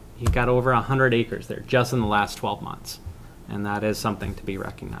 It's like, you got over 100 acres there just in the last 12 months, and that is something to be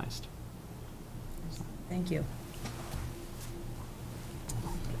recognized. Thank you.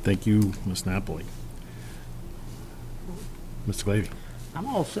 Thank you, Ms. Napoli. Mr. Glavy. I'm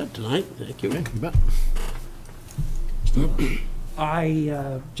all set tonight, thank you. Okay, you bet.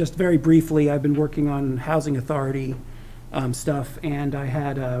 I, just very briefly, I've been working on Housing Authority stuff, and I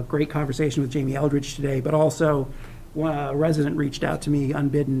had a great conversation with Jamie Eldridge today, but also a resident reached out to me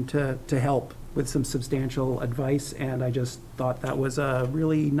unbidden to help with some substantial advice, and I just thought that was a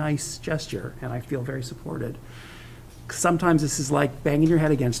really nice gesture, and I feel very supported. Sometimes this is like banging your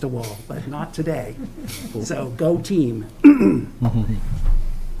head against a wall, but not today. So go team.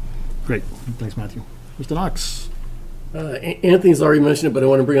 Great, thanks, Matthew. Mr. Knox. Anthony's already mentioned it, but I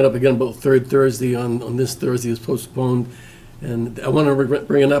want to bring it up again about third Thursday on this Thursday is postponed. And I want to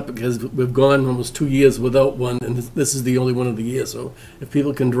bring it up because we've gone almost 2 years without one, and this is the only one of the year. So if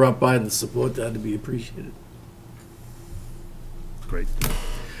people can drop by to support that, it'd be appreciated. Great.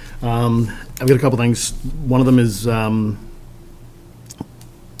 I've got a couple things. One of them is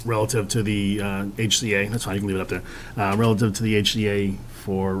relative to the HCA. That's fine, you can leave it up there. Relative to the HCA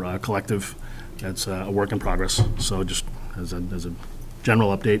for collective, that's a work in progress. So just as a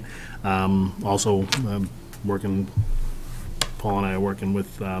general update. Also working, Paul and I are working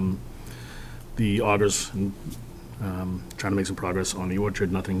with the augers and trying to make some progress on the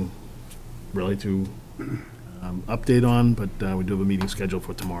orchard. Nothing really to update on, but we do have a meeting scheduled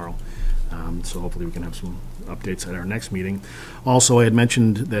for tomorrow. So hopefully we can have some updates at our next meeting. Also, I had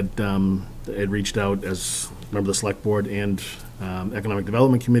mentioned that I had reached out as a member of the Select Board and Economic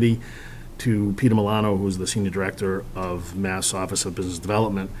Development Committee to Peter Milano, who's the Senior Director of Mass Office of Business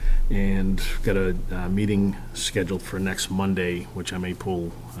Development, and got a meeting scheduled for next Monday, which I may pull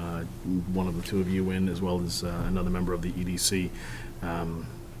one of the two of you in, as well as another member of the EDC,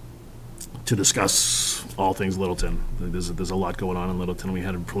 to discuss all things Littleton. There's a lot going on in Littleton. We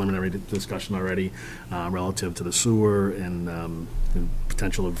had a preliminary discussion already relative to the sewer and the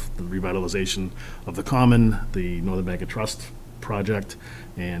potential of the revitalization of the Common, the Northern Bank of Trust project,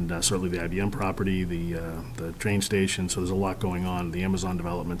 and certainly the IBM property, the train station. So there's a lot going on, the Amazon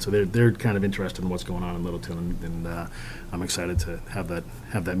development. So they're kind of interested in what's going on in Littleton, and I'm excited to have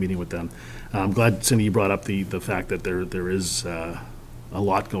that meeting with them. I'm glad, Cindy, you brought up the fact that there is a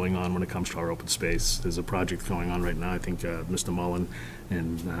lot going on when it comes to our open space. There's a project going on right now. I think Mr. Mullen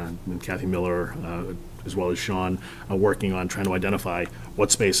and Kathy Miller, as well as Sean, are working on trying to identify what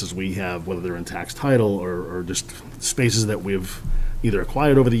spaces we have, whether they're in tax title or just spaces that we've either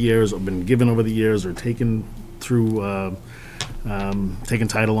acquired over the years or been given over the years or taken through, taken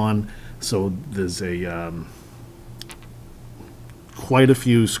title on. So there's quite a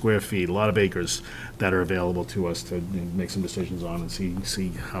few square feet, a lot of acres that are available to us to make some decisions on and see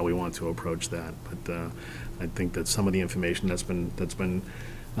how we want to approach that. But I think that some of the information that's been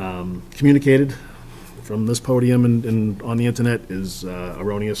communicated from this podium and on the internet is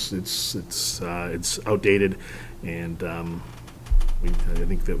erroneous. It's outdated, and I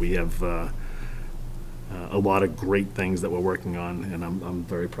think that we have a lot of great things that we're working on, and I'm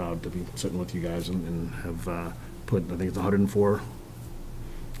very proud to be sitting with you guys and have put, I think it's 104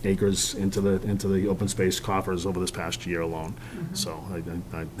 acres into the open space coffers over this past year alone. So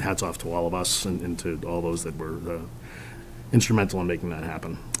I hats off to all of us and to all those that were instrumental in making that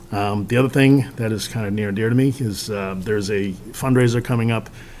happen. The other thing that is kind of near and dear to me is there's a fundraiser coming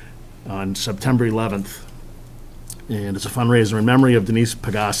up on September 11th, and it's a fundraiser in memory of Denise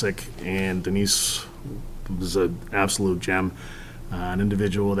Pagasic. And Denise was an absolute gem, an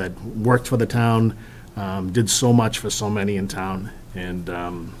individual that worked for the town, did so much for so many in town,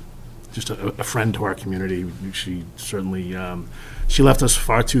 and just a friend to our community. She certainly, she left us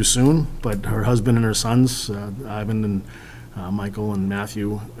far too soon, but her husband and her sons, Ivan and Michael and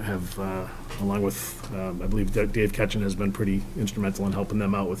Matthew, have, along with, I believe Dave Ketchen has been pretty instrumental in helping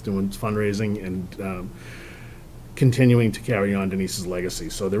them out with doing fundraising and continuing to carry on Denise's legacy.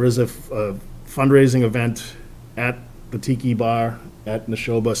 So there is a fundraising event at the Tiki Bar at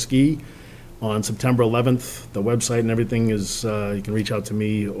Neshoba Ski on September 11th. The website and everything is, you can reach out to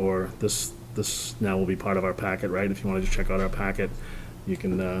me, or this now will be part of our packet, right? If you want to just check out our packet, you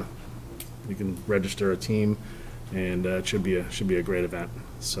can register a team, and it should be a great event.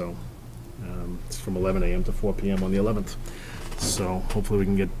 So it's from 11 a.m. to 4 p.m. on the 11th. So hopefully we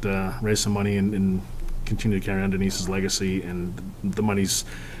can get raise some money and continue to carry on Denise's legacy, and the monies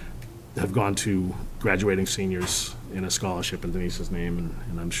have gone to graduating seniors in a scholarship in Denise's name,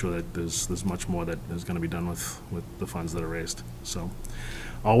 and I'm sure that there's much more that is going to be done with the funds that are raised. So,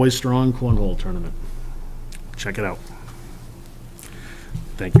 Always Strong Cornhole Tournament. Check it out.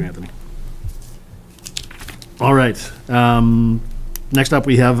 Thank you, Anthony. All right. Next up,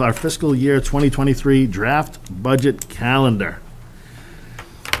 we have our fiscal year 2023 draft budget calendar.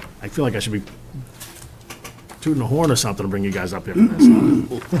 I feel like I should be tooting a horn or something to bring you guys up here for this.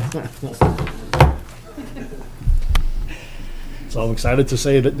 So I'm excited to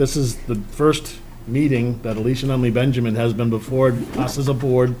say that this is the first meeting that Alicia Nunley Benjamin has been before us as a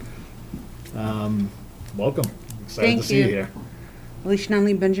board. Welcome. Excited to see you here. Alicia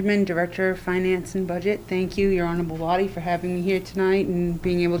Nunley Benjamin, Director of Finance and Budget. Thank you, your honorable body, for having me here tonight and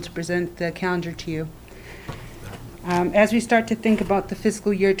being able to present the calendar to you. As we start to think about the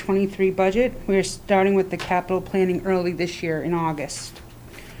fiscal year 23 budget, we're starting with the capital planning early this year in August.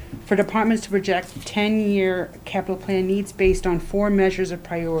 For departments to project 10-year capital plan needs based on 4 measures of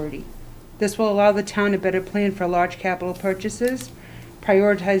priority. This will allow the town to better plan for large capital purchases,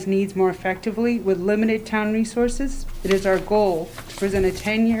 prioritize needs more effectively with limited town resources. It is our goal to present a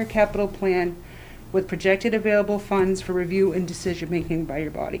 10-year capital plan with projected available funds for review and decision-making by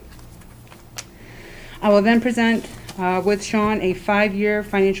your body. I will then present with Sean a 5-year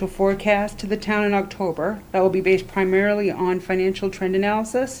financial forecast to the town in October that will be based primarily on financial trend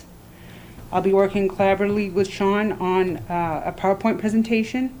analysis. I'll be working collaboratively with Sean on a PowerPoint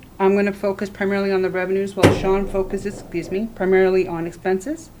presentation. I'm going to focus primarily on the revenues while Sean focuses, primarily on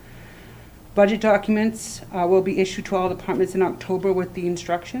expenses. Budget documents will be issued to all departments in October with the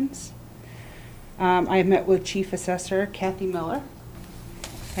instructions. I have met with Chief Assessor Kathy Miller,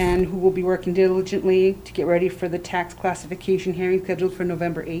 and who will be working diligently to get ready for the tax classification hearing scheduled for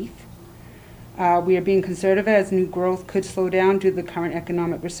November 8th. We are being conservative as new growth could slow down due to the current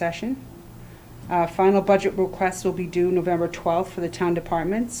economic recession. Final budget requests will be due November 12th for the town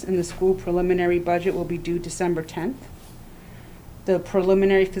departments, and the school preliminary budget will be due December 10th. The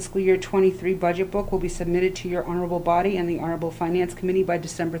preliminary fiscal year 23 budget book will be submitted to your honorable body and the Honorable Finance Committee by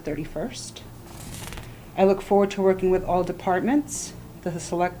December 31st. I look forward to working with all departments, the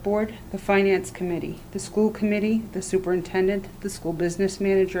Select Board, the Finance Committee, the School Committee, the Superintendent, the School Business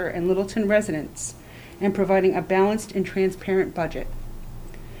Manager, and Littleton residents, and providing a balanced and transparent budget.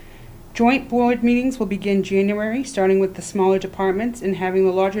 Joint board meetings will begin January, starting with the smaller departments and having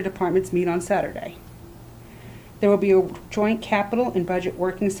the larger departments meet on Saturday. There will be a joint capital and budget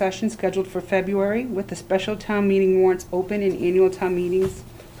working session scheduled for February, with the special town meeting warrants open and annual town meetings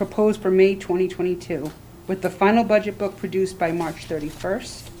proposed for May 2022. With the final budget book produced by March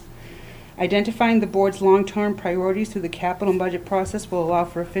 31st. Identifying the board's long-term priorities through the capital and budget process will allow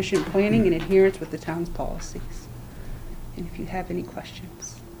for efficient planning and adherence with the town's policies. And if you have any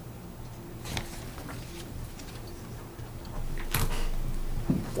questions.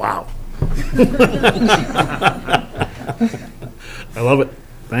 Wow. I love it.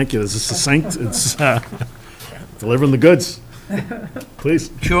 Thank you. This is succinct. It's delivering the goods.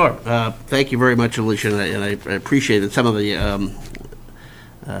 Please. Sure. Thank you very much, Alicia, and I appreciated some of the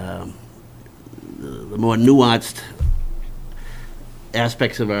more nuanced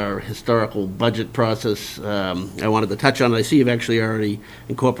aspects of our historical budget process. I wanted to touch on. I see you've actually already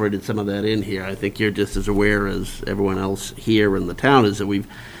incorporated some of that in here. I think you're just as aware as everyone else here in the town is that we've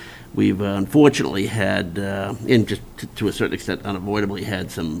unfortunately had, and just to a certain extent unavoidably, had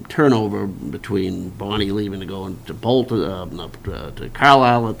some turnover between Bonnie leaving to go into to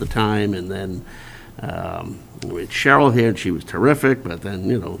Carlisle at the time, and then we had Cheryl here, and she was terrific, but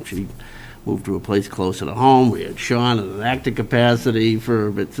then, she moved to a place closer to home. We had Sean in an acting capacity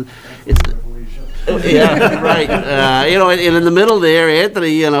for, yeah, right. And in the middle there,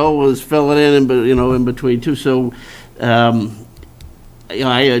 Anthony, was filling in between too. So, I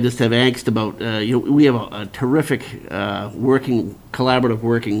just have angst about, we have a terrific collaborative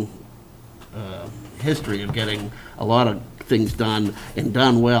working history of getting a lot of things done and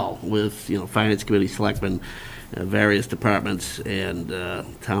done well with, Finance Committee, selectmen, various departments, and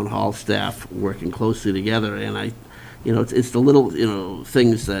town hall staff working closely together. And it's the little,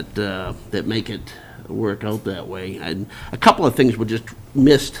 things that make it work out that way. And a couple of things were just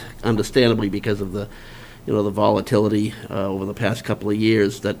missed, understandably, because of the volatility over the past couple of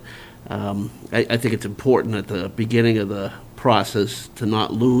years, that I think it's important at the beginning of the process to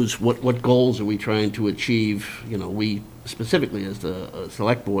not lose what goals are we trying to achieve, we specifically as the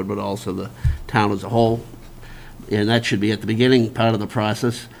select board, but also the town as a whole. And that should be at the beginning part of the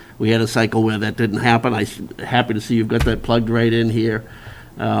process. We had a cycle where that didn't happen. I'm happy to see you've got that plugged right in here.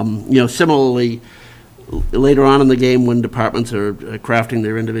 Similarly, later on in the game, when departments are crafting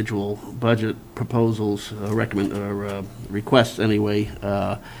their individual budget proposals, requests anyway,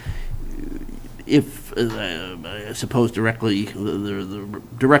 if I suppose directly the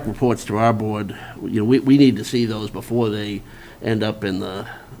direct reports to our board, we need to see those before they end up in the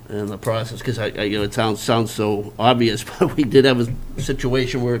process, because it sounds so obvious, but we did have a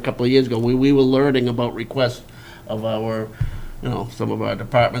situation where a couple of years ago we were learning about requests of our some of our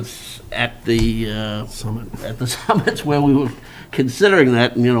departments at the summits where we were considering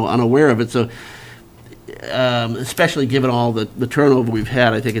that and unaware of it. So especially given all the turnover we've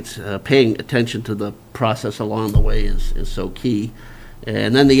had, I think it's paying attention to the process along the way is so key.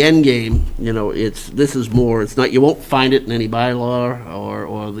 And then the end game, it's not, you won't find it in any bylaw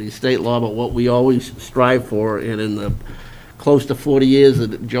or the state law, but what we always strive for, and in the close to 40 years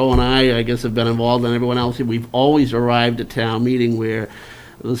that Joe and I guess, have been involved, and everyone else, we've always arrived at town meeting where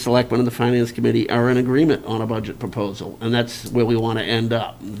the selectmen and the finance committee are in agreement on a budget proposal, and that's where we want to end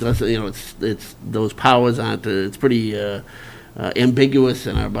up. It's those powers aren't, it's pretty ambiguous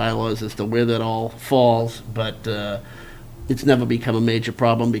in our bylaws as to where that all falls, but it's never become a major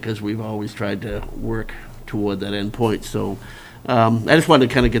problem because we've always tried to work toward that end point. So I just wanted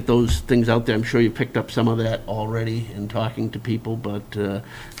to kind of get those things out there. I'm sure you picked up some of that already in talking to people, but the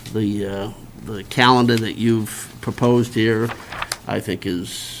calendar that you've proposed here, I think,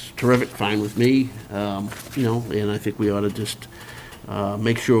 is terrific, fine with me, and I think we ought to just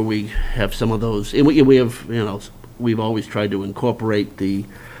make sure we have some of those. And we have, we've always tried to incorporate the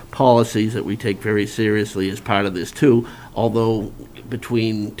policies that we take very seriously as part of this too, although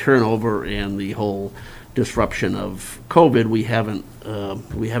between turnover and the whole disruption of COVID, we haven't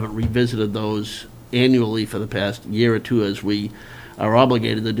revisited those annually for the past year or two as we are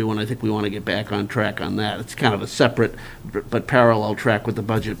obligated to do, and I think we want to get back on track on that. It's kind of a separate but parallel track with the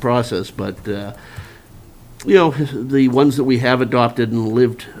budget process, but the ones that we have adopted and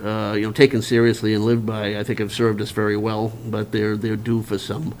lived, taken seriously and lived by, I think have served us very well, but they're due for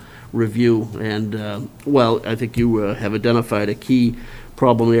some review. And, I think you have identified a key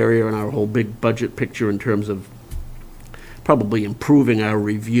problem area in our whole big budget picture in terms of probably improving our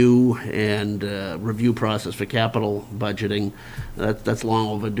review and review process for capital budgeting. That's long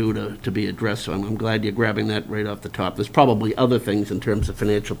overdue to be addressed, so I'm glad you're grabbing that right off the top. There's probably other things in terms of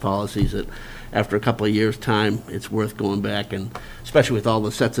financial policies that after a couple of years' time, it's worth going back, and especially with all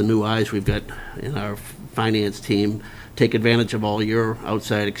the sets of new eyes we've got in our finance team, take advantage of all your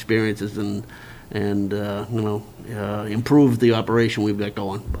outside experiences and improve the operation we've got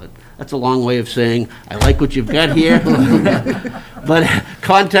going. But that's a long way of saying I like what you've got here, but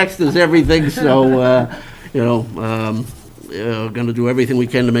context is everything. So going to do everything we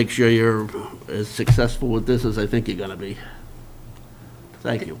can to make sure you're as successful with this as I think you're going to be.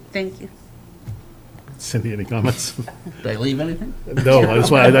 Thank you. Thank you. Cindy, any comments? Did I leave anything? No, that's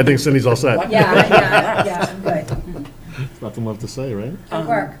why I think Cindy's all set. Yeah, I'm good. Nothing left to say, right? Good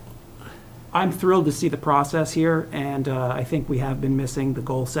work. I'm thrilled to see the process here, and I think we have been missing the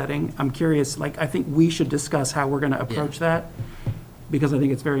goal setting. I'm curious, like, I think we should discuss how we're going to approach that, because I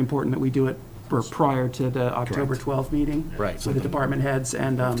think it's very important that we do it prior to the October 12th meeting. Right. With the department heads,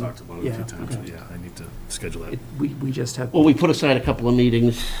 and, Talked about it a few times, okay. yeah, I need to schedule that. We just have, Well, we put aside a couple of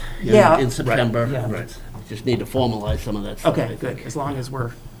meetings Yeah. in September. Yeah. Right. We just need to formalize some of that stuff, I okay, good, think. as long as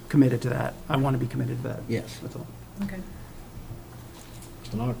we're committed to that. I want to be committed to that. Yes. That's all. Okay.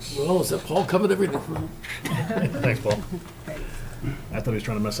 Mr. Knox? Well, is that Paul covered everything? Thanks, Paul. I thought he was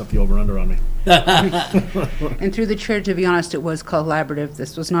trying to mess up the over-under on me. And through the chair, to be honest, it was collaborative.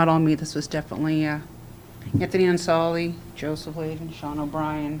 This was not all me. This was definitely Anthony Ansali, Joseph Layden, Sean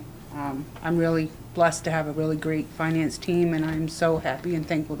O'Brien. I'm really blessed to have a really great finance team, and I'm so happy and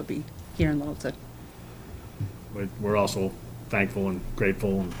thankful to be here in Littleton. We're also thankful and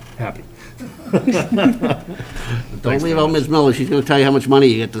grateful and happy. Don't leave out Ms. Miller, she's gonna tell you how much money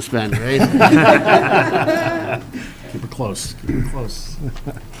you get to spend, right? Keep it close, keep it close.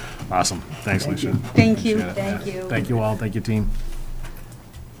 Awesome, thanks, Alicia. Thank you. Appreciate it. Thank you. Thank you all, thank you, team.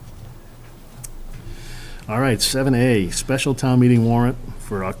 All right, 7A, special town meeting warrant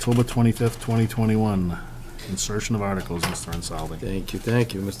for October 25th, 2021. Insertion of articles, Mr. Ansaldi.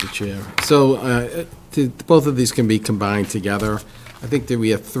 Thank you, Mr. Chair. So, both of these can be combined together. I think that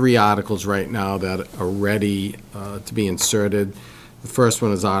we have 3 articles right now that are ready to be inserted. The first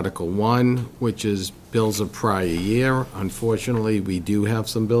one is Article 1, which is bills of prior year. Unfortunately, we do have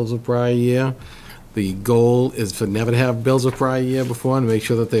some bills of prior year. The goal is for never to have bills of prior year before and make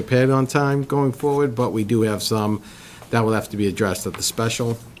sure that they're paid on time going forward, but we do have some that will have to be addressed at the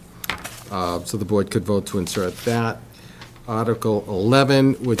special. So the board could vote to insert that. Article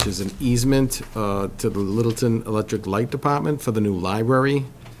 11, which is an easement to the Littleton Electric Light Department for the new library.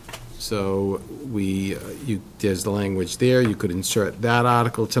 So there's the language there. You could insert that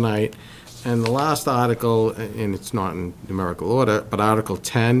article tonight. And the last article, and it's not in numerical order, but Article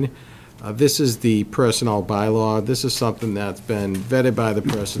 10, this is the personnel bylaw. This is something that's been vetted by the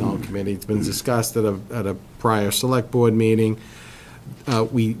Personnel Committee. It's been discussed at a prior Select Board meeting.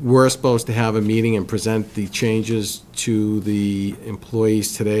 We were supposed to have a meeting and present the changes to the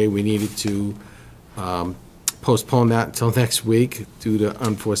employees today. We needed to postpone that until next week due to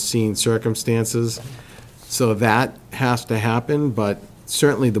unforeseen circumstances. So that has to happen, but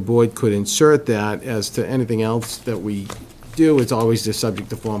certainly the board could insert that. As to anything else that we do, it's always just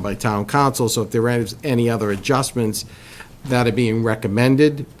subject to form by town council. So if there are any other adjustments that are being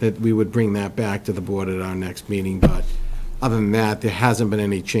recommended, that we would bring that back to the board at our next meeting. But other than that, there hasn't been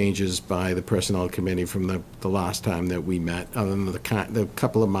any changes by the Personnel Committee from the last time that we met, other than the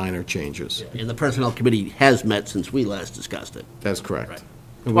couple of minor changes. And the Personnel Committee has met since we last discussed it. That's correct. Right.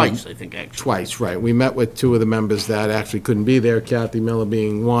 And Twice, I think, actually. Twice, right. We met with 2 of the members that actually couldn't be there, Kathy Miller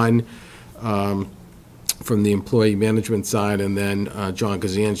being one, from the employee management side, and then John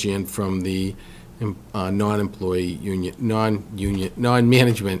Kazanjian from the non-employee union,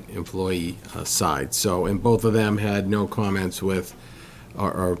 non-management employee side. So, and both of them had no comments with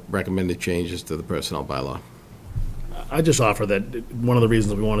or recommended changes to the personnel bylaw. I just offer that one of the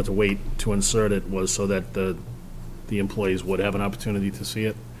reasons we wanted to wait to insert it was so that the employees would have an opportunity to see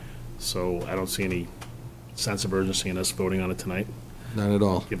it. So I don't see any sense of urgency in us voting on it tonight. Not at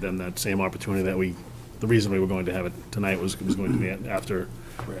all. Give them that same opportunity that the reason we were going to have it tonight was going to be after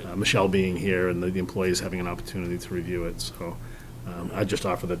Michelle being here and the employees having an opportunity to review it. So I just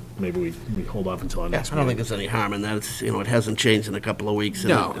offer that maybe we hold off until our next I don't think meeting. there's any harm in that. It's, it hasn't changed in a couple of weeks.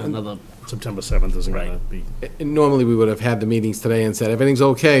 No. Another, September 7th isn't going to be. And normally, we would have had the meetings today and said, everything's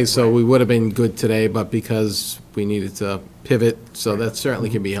okay, so we would have been good today, but because we needed to pivot, so that certainly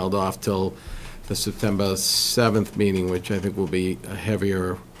can be held off till the September 7th meeting, which I think will be a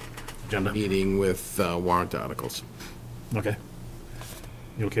heavier Agenda. meeting with warrant articles. Okay.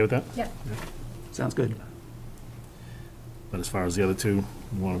 You okay with that? Yeah. Sounds good. But as far as the other two,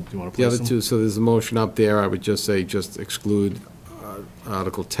 do you want to place The other them? two, so there's a motion up there, I would just say, just exclude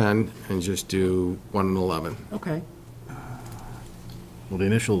Article 10 and just do 1 and 11. Okay. Well, the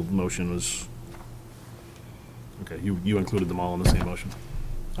initial motion was, okay, you included them all in the same motion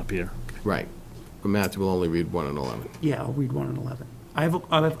up here. Right. But Matthew will only read 1 and 11. Yeah, I'll read 1 and 11. I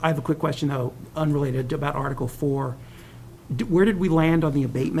have a quick question, though, unrelated, about Article 4. Where did we land on the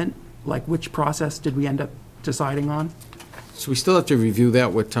abatement? Like, which process did we end up deciding on? So we still have to review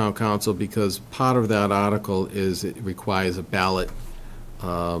that with town council, because part of that article is it requires a ballot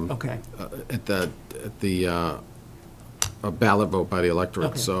Okay. a ballot vote by the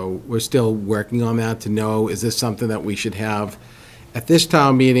electorate. Okay. So we're still working on that to know, is this something that we should have at this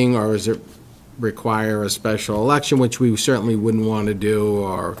town meeting, or is it require a special election, which we certainly wouldn't want to do,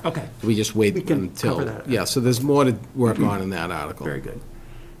 or Okay. we just wait We can until. cover that. Yeah, so there's more to work on in that article. Very good.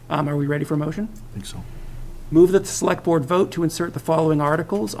 Are we ready for a motion? I think so. Move that the Select Board vote to insert the following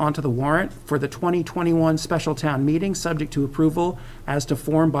articles onto the warrant for the 2021 special town meeting, subject to approval as to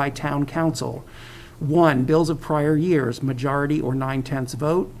form by town council. 1, bills of prior years, majority or 9/10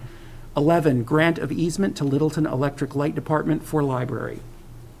 vote. 11, grant of easement to Littleton Electric Light Department for library.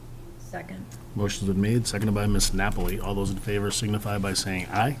 Second. Motion's been made, seconded by Ms. Napoli. All those in favor signify by saying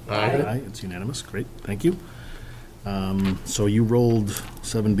aye. Aye. It's unanimous. Great, thank you. So you rolled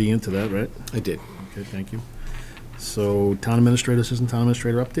 7B into that, right? I did. Okay, thank you. So town administrator, assistant town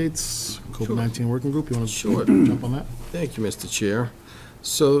administrator updates, COVID-19 working group, you want to Sure. jump on that? Thank you, Mr. Chair.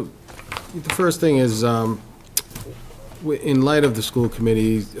 So the first thing is, in light of the school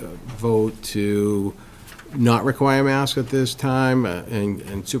committee's vote to not require masks at this time,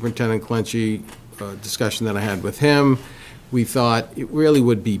 and Superintendent Clenchey, discussion that I had with him, we thought it really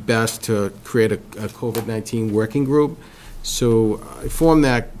would be best to create a COVID-19 working group. So I formed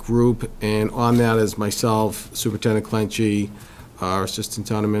that group, and on that is myself, Superintendent Clenchey, our Assistant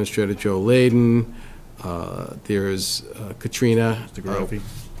Town Administrator Joe Layden, there's Katrina. Mr. Garoffi.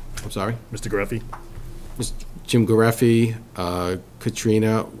 I'm sorry? Mr. Garoffi. Jim Gareffi,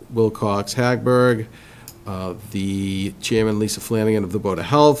 Katrina Wilcox Hagberg, the Chairman Lisa Flanagan of the Board of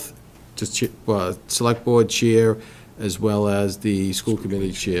Health, just Select Board Chair, as well as the School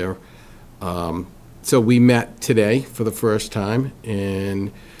Committee Chair. So we met today for the first time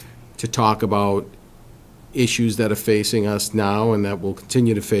and to talk about issues that are facing us now and that will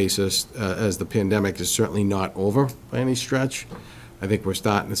continue to face us as the pandemic is certainly not over by any stretch. I think we're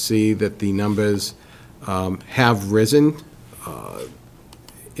starting to see that the numbers have risen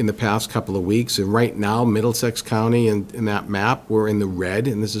in the past couple of weeks. And right now, Middlesex County in that map, we're in the red,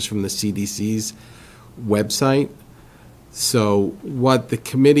 and this is from the CDC's website. So what the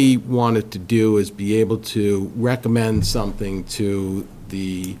committee wanted to do is be able to recommend something to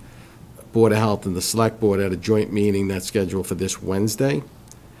the Board of Health and the Select Board at a joint meeting that's scheduled for this Wednesday.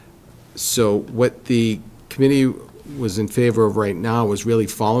 So what the committee was in favor of right now was really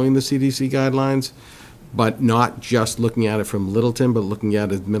following the CDC guidelines, but not just looking at it from Littleton, but looking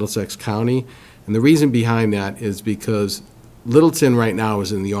at it Middlesex County. And the reason behind that is because Littleton right now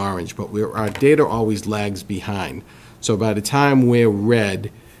is in the orange, but our data always lags behind. So by the time we're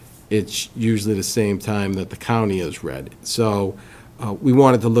red, it's usually the same time that the county is red. So we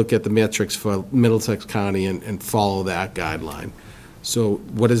wanted to look at the metrics for Middlesex County and follow that guideline. So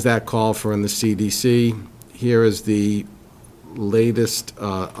what does that call for in the CDC? Here is the latest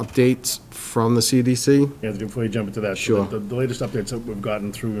updates from the CDC. Yeah, before you jump into that. Sure. The latest updates that we've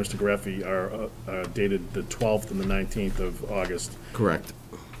gotten through Mr. Gareffi are dated the 12th and the 19th of August. Correct.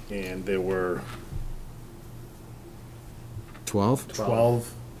 And there were 12?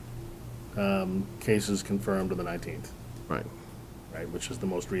 12 cases confirmed on the 19th, Right. right, which is the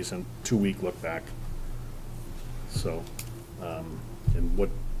most recent 2-week look back. So, and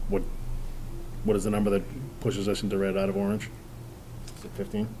what is the number that pushes us into red out of orange? Is it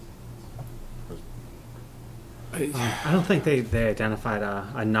 15? I don't think they identified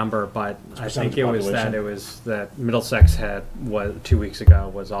a number, but I percentage think it was population. that Middlesex was 2 weeks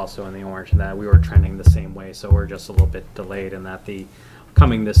ago was also in the orange, and that we were trending the same way. So we're just a little bit delayed in that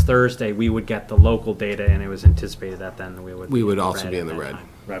coming this Thursday, we would get the local data, and it was anticipated that then we would also be in the at that red. time.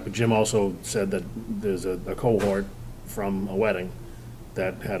 Right, but Jim also said that there's a cohort from a wedding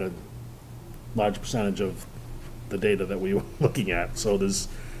that had a large percentage of the data that we were looking at. So there's,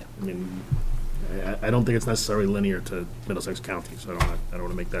 I mean, I don't think it's necessarily linear to Middlesex County, so I don't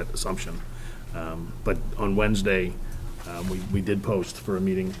want to make that assumption. But on Wednesday, we did post for a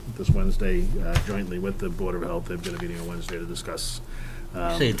meeting this Wednesday jointly with the Board of Health. They've got a meeting on Wednesday to discuss.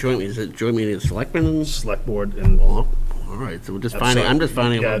 Say joint, is it joint meeting of selectmen and? Select Board and. All right, so we're just finding, I'm just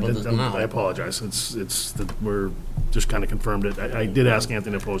finding out about this now. I apologize. It's that we're just kind of confirmed it. I did ask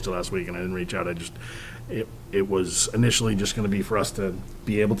Anthony to post it last week, and I didn't reach out. It was initially just going to be for us to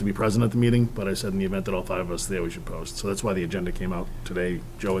be able to be present at the meeting, but I said in the event that all 5 of us there, we should post. So that's why the agenda came out today.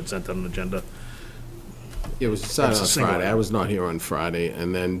 Joe had sent out an agenda. It was decided on That's a single Friday. I item. was not here on Friday,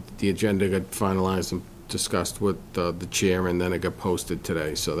 and then the agenda got finalized and discussed with the chair, and then it got posted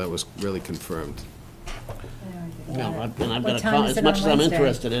today. So that was really confirmed. No, and I've What got time is as it much on as I'm Wednesday?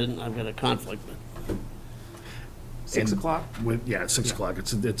 interested in, I've got a conflict. 6 o'clock? Yeah, it's 6 o'clock.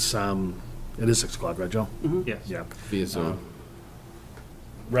 It is 6 o'clock, right, Joe? Yes. Yeah. Via Zoom.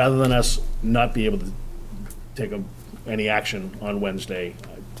 Rather than us not be able to take any action on Wednesday,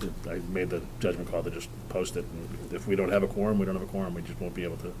 I made the judgment call to just post it. And if we don't have a quorum, we don't have a quorum. We just won't be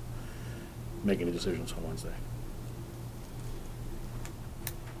able to make any decisions on Wednesday.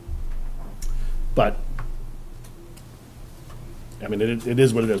 But, I mean, it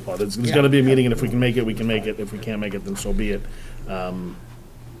is what it is, Paul. There's gonna be a meeting, and if we can make it, we can make it. If we can't make it, then so be it.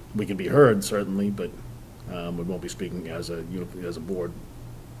 We can be heard, certainly, but we won't be speaking as a board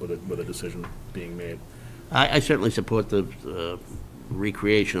with a decision being made. I certainly support the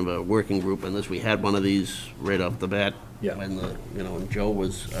recreation of a working group on this. We had one of these right off the bat. Yeah. When when Joe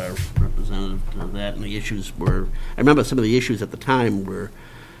was our representative to that, and the issues were, I remember some of the issues at the time were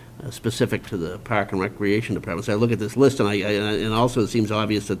specific to the Park and Recreation Department. So I look at this list, and and also it seems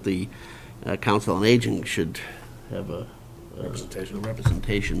obvious that the Council on Aging should have a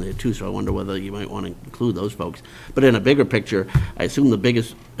representation there too, so I wonder whether you might want to include those folks. But in a bigger picture, I assume the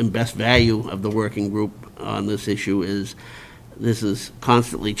biggest and best value of the working group on this issue is this is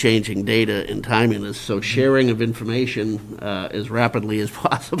constantly changing data and timeliness, so sharing of information as rapidly as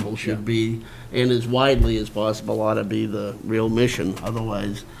possible should be, and as widely as possible ought to be the real mission.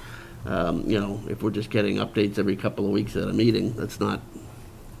 Otherwise, if we're just getting updates every couple of weeks at a meeting, that's not,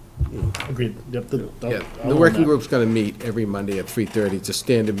 Agreed. Yep. The working group's gonna meet every Monday at 3:30. It's a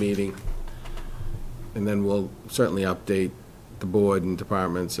standard meeting. And then we'll certainly update the board and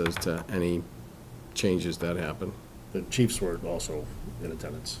departments as to any changes that happen. The chiefs were also in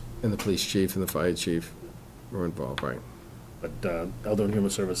attendance. And the police chief and the fire chief were involved, right? But Elder and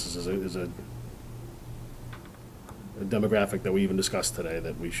Human Services is a demographic that we even discussed today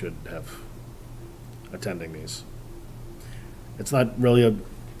that we should have attending these. It's not really a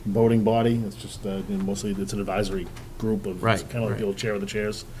voting body, it's just mostly it's an advisory group of, Right, kind of like the old chair of the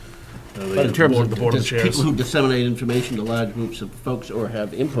chairs. but in terms of the board of just chairs. people who disseminate information to large groups of folks or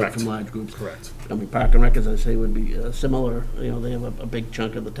have input Correct. from large groups. Correct. I mean, Park and Rec, as I say, would be similar. They have a big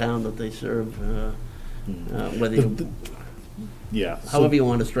chunk of the town that they serve. Whether you, Yeah. however you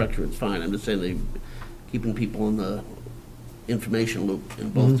want to structure it's fine. I'm just saying keeping people in the information loop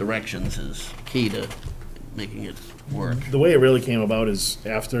in both directions is key to making it work. The way it really came about is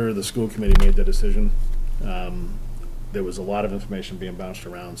after the school committee made the decision, there was a lot of information being bounced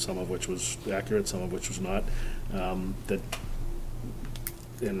around, some of which was accurate, some of which was not. And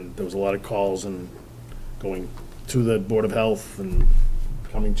there was a lot of calls and going to the Board of Health and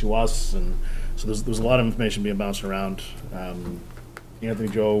coming to us, and so there was a lot of information being bounced around. Anthony,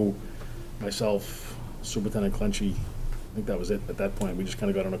 Joe, myself, Superintendent Clenchy, I think that was it at that point. We just kind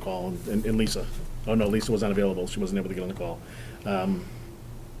of got on a call, and Lisa. Oh, no, Lisa was unavailable. She wasn't able to get on the call.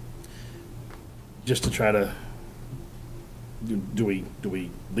 Just to try to, do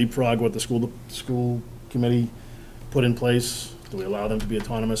we leapfrog what the school committee put in place? Do we allow them to be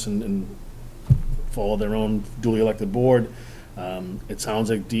autonomous and follow their own duly elected board? It sounds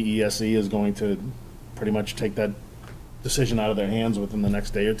like DESE is going to pretty much take that decision out of their hands within the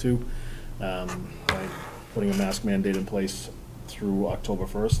next day or two, by putting a mask mandate in place through October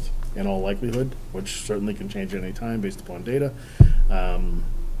 1st, in all likelihood, which certainly can change at any time based upon data.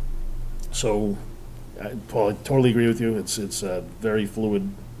 So, Paul, I totally agree with you. It's a very fluid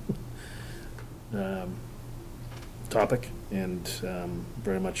topic, and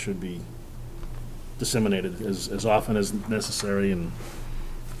very much should be disseminated as often as necessary, and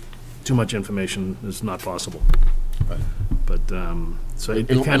too much information is not possible. But, so it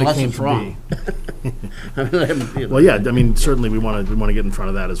kind of Unless came it's to wrong. be. Well, yeah, I mean, certainly we want to get in front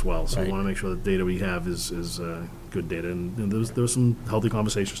of that as well. So we Right. want to make sure that data we have is good data. And there was some healthy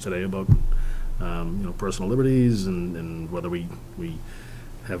conversations today about, personal liberties and whether we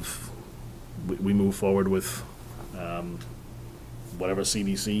move forward with whatever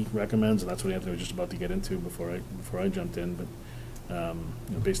CDC recommends, and that's what Anthony was just about to get into before I jumped in.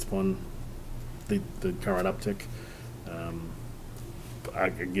 But based upon the current uptick, I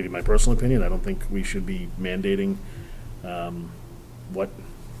can give you my personal opinion. I don't think we should be mandating what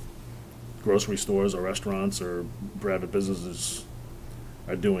grocery stores or restaurants or private businesses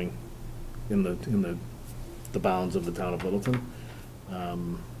are doing in the bounds of the town of Littleton. I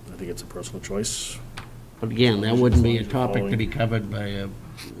think it's a personal choice. But again, that wouldn't be a topic to be covered by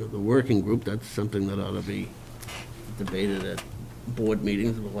the working group. That's something that ought to be debated at board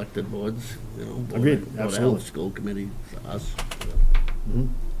meetings of elected boards, Agreed, Board of absolutely. Health, school committee, us.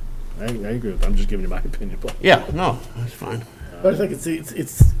 I agree with. I'm just giving you my opinion, Paul. Yeah, no, that's fine. But I think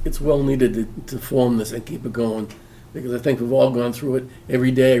it's well needed to form this and keep it going, because I think we've all gone through it.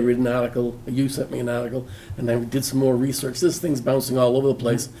 Every day I read an article, you sent me an article, and I did some more research. This thing's bouncing all over the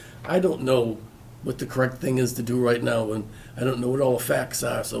place. I don't know what the correct thing is to do right now, and I don't know what all the facts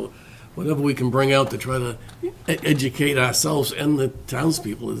are, so whatever we can bring out to try to educate ourselves and the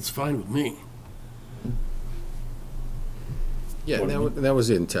townspeople, it's fine with me. Yeah, that was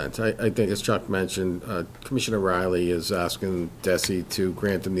the intent. I think, as Chuck mentioned, Commissioner Riley is asking DESI to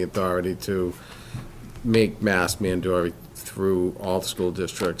grant him the authority to make mask mandatory through all the school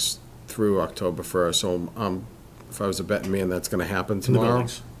districts through October 1st. So if I was a betting man, that's going to happen tomorrow.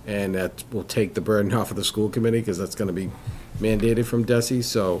 buildings. And that will take the burden off of the school committee, because that's going to be mandated from DESI.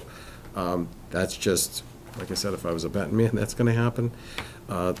 So that's just, like I said, if I was a betting man, that's going to happen.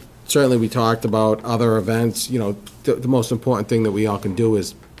 Certainly, we talked about other events. You know, the most important thing that we all can do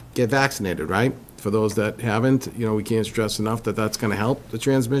is get vaccinated, right? For those that haven't, you know, we can't stress enough that that's going to help the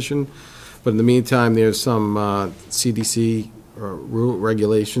transmission. But in the meantime, there's some CDC rule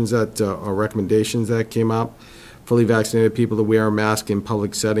regulations that, or recommendations that came up. Fully vaccinated people to wear a mask in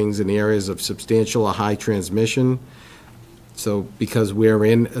public settings in areas of substantial or high transmission. So because we're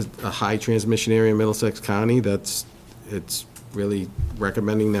in a high transmission area in Middlesex County, it's really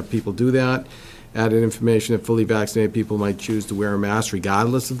recommending that people do that. Added information that fully vaccinated people might choose to wear a mask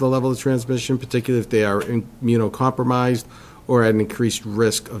regardless of the level of transmission, particularly if they are immunocompromised or at an increased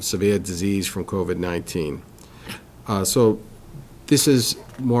risk of severe disease from COVID-19. So this is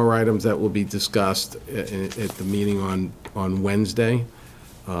more items that will be discussed at the meeting on Wednesday,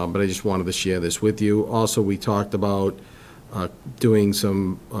 but I just wanted to share this with you. Also, we talked about doing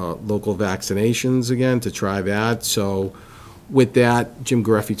some local vaccinations again, to try that. So with that, Jim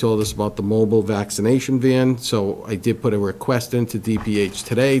Gareffi told us about the mobile vaccination van. So I did put a request into DPH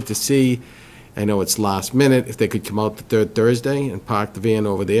today to see, I know it's last minute, if they could come out the third Thursday and park the van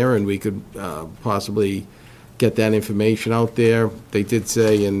over there, and we could possibly get that information out there. They did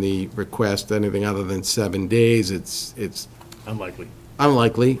say in the request, anything other than 7 days, it's unlikely,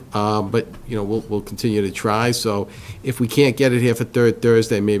 but, you know, we'll continue to try. So if we can't get it here for third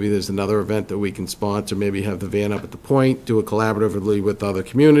Thursday, maybe there's another event that we can sponsor, maybe have the van up at the point, do it collaboratively with other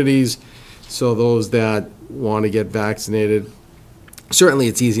communities. So those that want to get vaccinated, certainly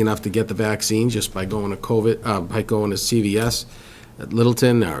it's easy enough to get the vaccine just by going to by going to CVS at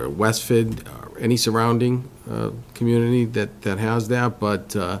Littleton or Westford or any surrounding community that has that.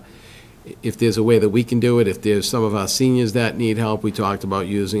 But if there's a way that we can do it, if there's some of our seniors that need help, we talked about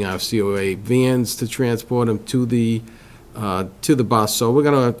using our COA vans to transport them to the bus. So we're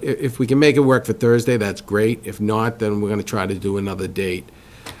gonna, if we can make it work for Thursday, that's great. If not, then we're gonna try to do another date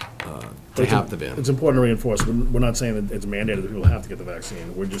to have the van. It's important to reinforce, we're not saying that it's mandated that people have to get the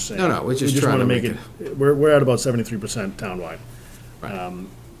vaccine. We're just saying. No, we're just trying wanna to make make we're at about 73% townwide. Right.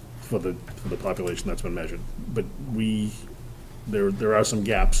 For the population that's been measured. But there are some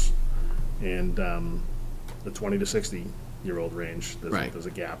gaps. And the 20 to 60-year-old range, there's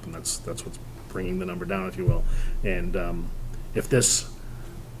a gap, and that's what's bringing the number down, if you will. And if this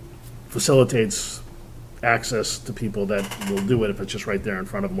facilitates access to people that will do it, if it's just right there in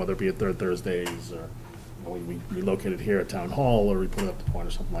front of them, whether it be at third Thursdays, or we locate it here at Town Hall, or we put it up the point,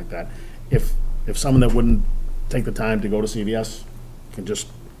 or something like that. If someone that wouldn't take the time to go to CVS can just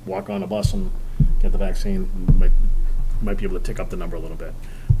walk on a bus and get the vaccine, might be able to tick up the number a little bit.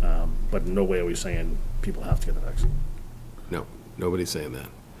 But in no way are we saying people have to get the vaccine. No, nobody's saying that.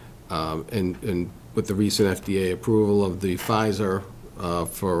 And with the recent FDA approval of the Pfizer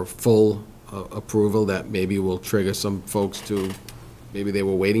for full approval, that maybe will trigger some folks to, maybe they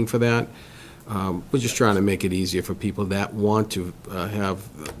were waiting for that. We're just trying to make it easier for people that want to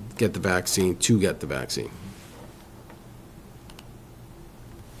get the vaccine to get the vaccine.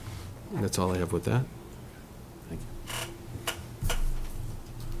 And that's all I have with that. Thank you.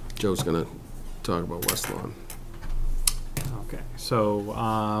 Joe's going to talk about West Lawn. Okay,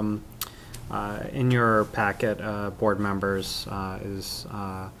 so in your packet, board members, is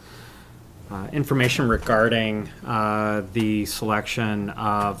information regarding the selection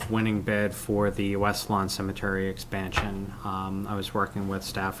of winning bid for the West Lawn Cemetery expansion. I was working with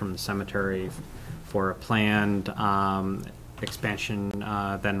staff from the cemetery for a planned expansion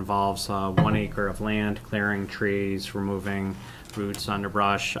that involves 1 acre of land, clearing trees, removing roots,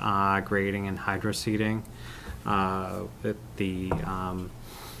 underbrush, grading, and hydroseeding. The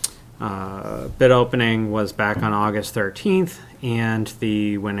bid opening was back on August 13th, and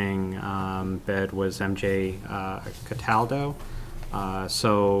the winning bid was MJ Cataldo.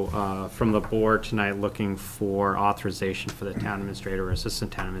 So from the board tonight, looking for authorization for the town administrator or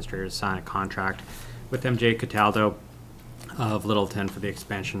assistant town administrator to sign a contract with MJ Cataldo of Littleton for the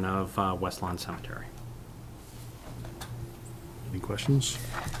expansion of West Lawn Cemetery. Any questions?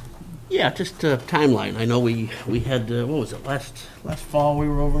 Yeah, just a timeline. I know we had, what was it, last fall we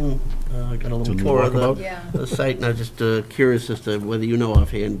were over and got a little tour of the site, and I was just curious as to whether you know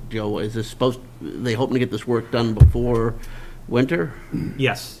offhand, Joe, is this they hoping to get this work done before winter?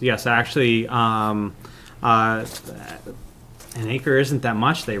 Yes, actually, an acre isn't that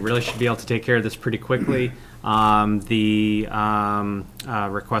much. They really should be able to take care of this pretty quickly. The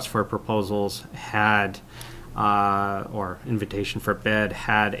request for proposals had, or invitation for bid,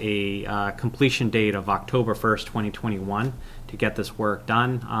 had a completion date of October 1st, 2021 to get this work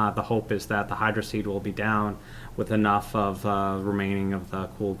done. The hope is that the hydro seed will be down with enough of remaining of the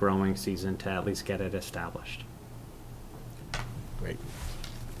cool growing season to at least get it established. Great.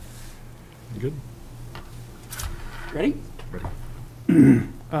 You good? Ready? Ready.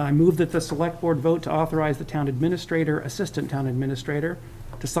 I move that the select board vote to authorize the town administrator, assistant town administrator,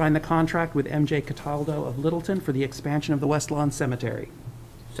 to sign the contract with MJ Cataldo of Littleton for the expansion of the West Lawn Cemetery.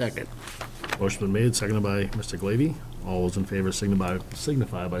 Second. Motion been made, seconded by Mr. Glavy. All those in favor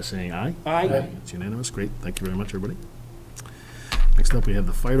signify by saying aye. Aye. It's unanimous. Great. Thank you very much, everybody. Next up, we have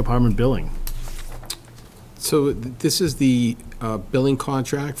the fire department billing. So this is the billing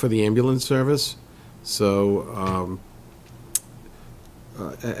contract for the ambulance service. So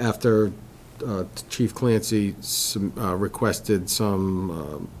after Chief Clancy requested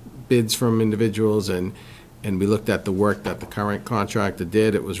some bids from individuals, and we looked at the work that the current contractor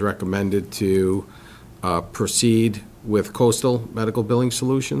did, it was recommended to proceed with Coastal Medical Billing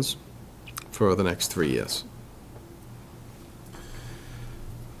Solutions for the next 3 years.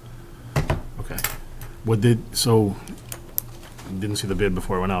 Okay. Didn't see the bid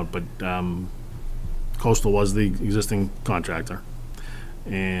before it went out, but Coastal was the existing contractor.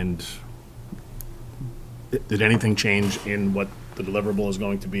 And did anything change in what the deliverable is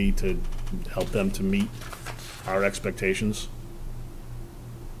going to be to help them to meet our expectations?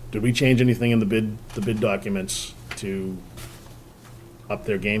 Did we change anything in the bid documents to up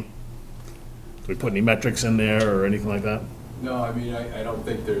their game? Did we put any metrics in there or anything like that? No, I mean, I don't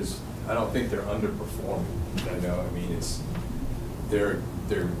think they're underperforming. You know, I mean, they're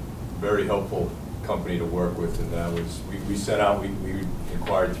very helpful company to work with, and that was, we set out, we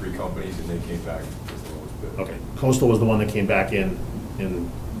inquired 3 companies, and they came back as the lowest bid. Okay, Coastal was the one that came back in,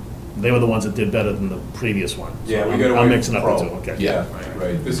 and they were the ones that did better than the previous one. So Yeah, we got away I'm mixing with up the Pro. two, okay. Yeah,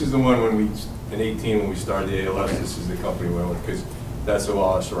 right. This is the one in 18, when we started the ALS, this is the company we went with, because that's what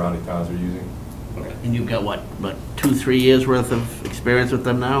all our surrounding towns are using. Okay. And you've got what, 2-3 years worth of experience with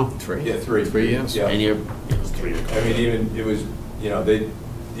them now? 3. Yeah, 3. 3 years? Yeah. And you're, I mean, it was, you know,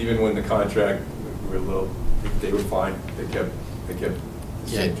 even when the contract, they were fine. They kept the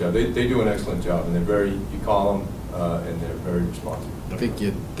same job. They do an excellent job, and they're very, you call them, and they're very responsive. I think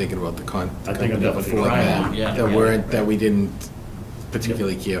you're thinking about the I think I'm company definitely before trying that, that. that we didn't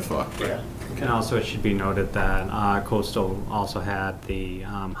particularly care for. yeah. And also, it should be noted that Coastal also had the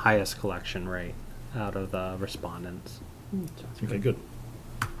highest collection rate out of the respondents. Okay, good.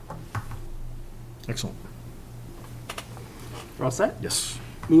 Excellent. We're all set? Yes.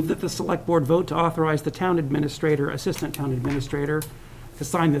 Move that the select board vote to authorize the town administrator, assistant town administrator, to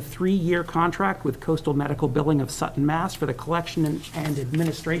sign the 3-year contract with Coastal Medical Billing of Sutton, Mass. For the collection and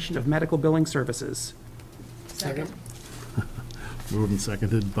administration of medical billing services. Second. Moved and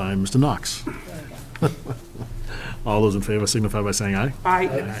seconded by Mr. Knox. All those in favor signify by saying aye. Aye.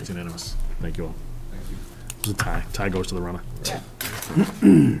 It's unanimous. Thank you all. It was a tie. Tie goes to the runner.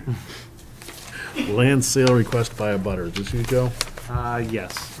 Land sale request by a butter. Is this you, Joe?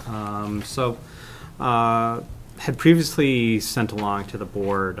 Yes. Had previously sent along to the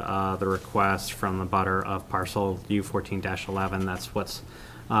board the request from the butter of parcel U14-11. That's what's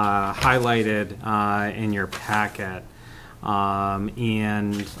highlighted in your packet.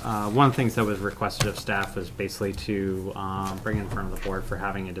 And one of the things that was requested of staff was basically to bring in front of the board for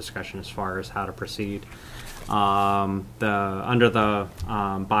having a discussion as far as how to proceed. Under the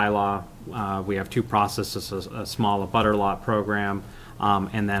bylaw, we have 2 processes, a small abutter lot program,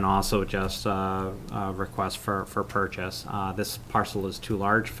 and then also just a request for purchase. This parcel is too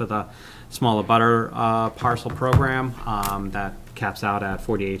large for the small abutter parcel program that caps out at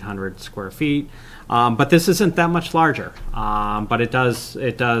 4,800 square feet. But this isn't that much larger, but it does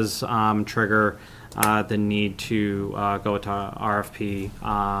trigger the need to go to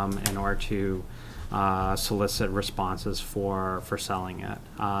RFP in order to solicit responses for selling it.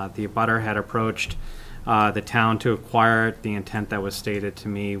 The abutter had approached the town to acquire it. The intent that was stated to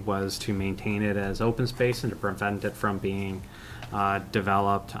me was to maintain it as open space and to prevent it from being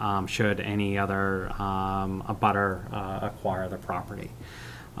developed should any other abutter acquire the property.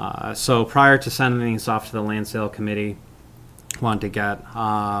 So prior to sending these off to the land sale committee, wanted to get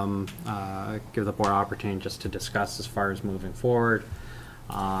give the board opportunity just to discuss as far as moving forward,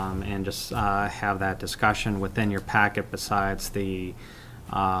 and just have that discussion within your packet. Besides the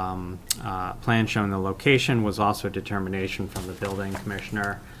plan showing the location was also a determination from the building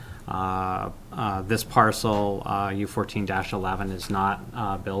commissioner This parcel, U14-11, is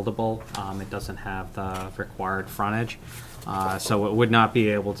not buildable. It doesn't have the required frontage, so it would not be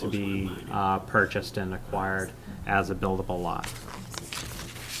able to be purchased and acquired as a buildable lot.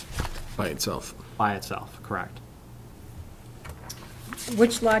 By itself. By itself, correct.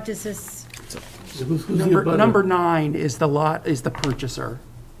 Which lot does this, Who's the Number, abutter? number 9 is the lot, is the purchaser,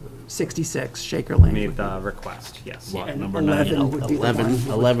 66 Shaker Lane. Made the request, yes. Lot And number 9. 11 would be the 11,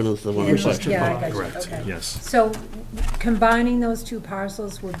 one. 11 is the one. Yeah, requested. yeah, I got you, Correct, okay. yes. So combining those two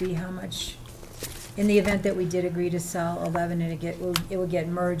parcels would be how much, in the event that we did agree to sell 11 and it would get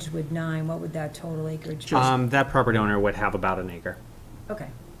merged with 9, what would that total acreage be? That property owner would have about an acre. Okay.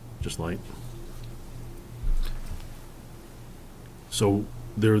 Just light. So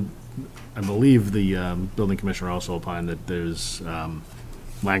there, I believe the building commissioner also opined that there's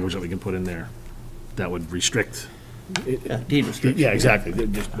language that we can put in there that would restrict. Yeah, deed restriction. Yeah, exactly.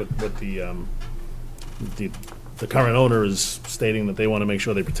 Just what the current owner is stating that they want to make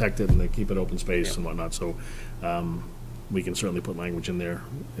sure they protect it and they keep it open space and whatnot. So we can certainly put language in there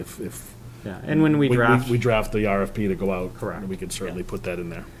if Yeah, and when we draft. we draft the RFP to go out. Correct. We could certainly put that in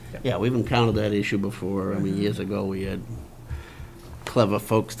there. Yeah, we've encountered that issue before. I mean, years ago, we had clever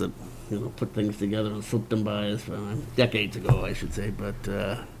folks that, put things together and slipped them by us, decades ago, I should say. But,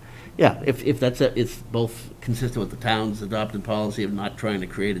 yeah, if that's, it's both consistent with the town's adopted policy of not trying to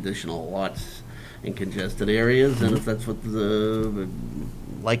create additional lots in congested areas, and if that's what the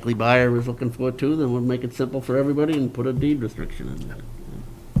likely buyer is looking for too, then we'll make it simple for everybody and put a deed restriction in there.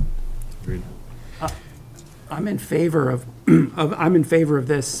 Agreed. I'm in favor of, I'm in favor of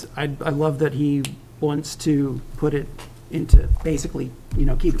this. I love that he wants to put it into, basically,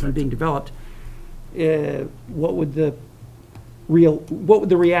 keep it from being developed. What would the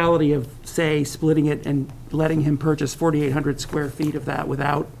reality of, say, splitting it and letting him purchase 4,800 square feet of that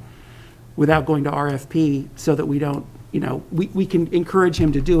without going to RFP, so that we don't, we can encourage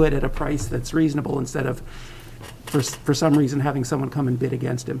him to do it at a price that's reasonable instead of, for some reason, having someone come and bid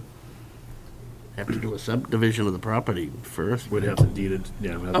against him. Have to do a subdivision of the property first. We'd have to deed it,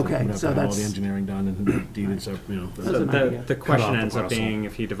 yeah. we'd have to- Okay, we'd have so to have all the that's- engineering done and deeded, so, So the question Cut off the ends up parcel. being,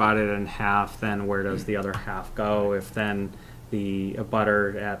 if you divide it in half, then where does the other half go? If then the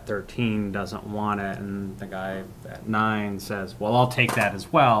abutter at 13 doesn't want it, and the guy at 9 says, well, I'll take that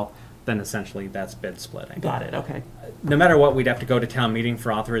as well, then essentially that's bid splitting. Got it, okay. No matter what, we'd have to go to town meeting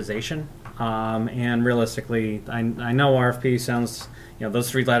for authorization. And realistically, I know RFP sounds,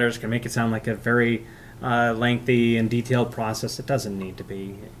 those 3 letters can make it sound like a very lengthy and detailed process. It doesn't need to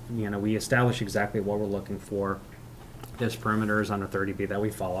be. We establish exactly what we're looking for. There's perimeters under 30B that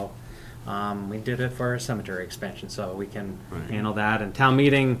we follow. We did it for our cemetery expansion, so we can handle that. And town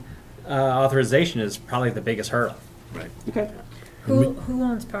meeting authorization is probably the biggest hurdle. Right. Okay. Who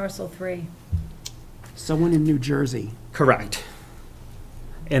owns parcel 3? Someone in New Jersey. Correct.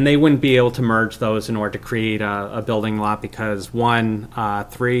 And they wouldn't be able to merge those in order to create a building lot because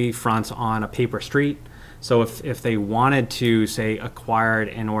 3 fronts on a paper street. So if they wanted to, say, acquire it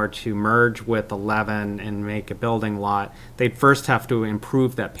in order to merge with 11 and make a building lot, they'd first have to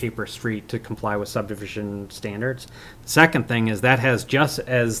improve that paper street to comply with subdivision standards. The second thing is that has just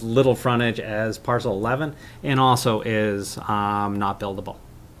as little frontage as parcel 11 and also is not buildable.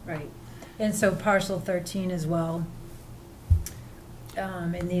 Right. And so parcel 13 as well.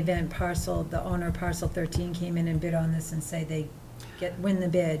 In the event the owner of parcel 13 came in and bid on this and say they win the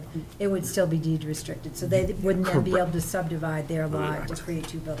bid, it would still be deed restricted. So they wouldn't then be able to subdivide their lot to create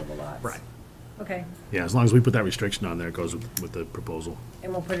 2 buildable lots. Right. Okay. Yeah, as long as we put that restriction on there, it goes with the proposal.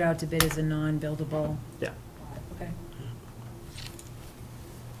 And we'll put it out to bid as a non-buildable. Yeah. Okay.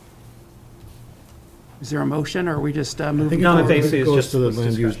 Is there a motion, or are we just moving No, forward? basically it's Goes just to the was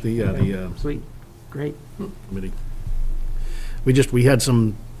land use, discussion. the Sweet, great. committee. We had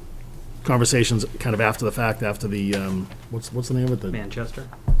some conversations kind of after the fact, after the, what's the name of it? Manchester?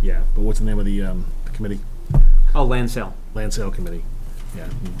 Yeah, but what's the name of the committee? Oh, land sale. Land sale committee. Yeah,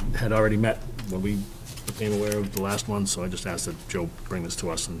 had already met when we became aware of the last one, so I just asked that Joe bring this to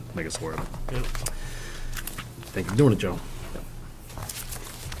us and make us aware of it. Thank you for doing it, Joe.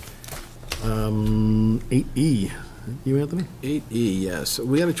 8E, you, Anthony? 8E, yes.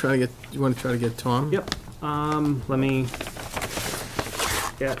 We gotta try to get, you wanna try to get Tom? Yep. Let me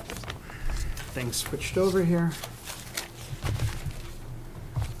get things switched over here.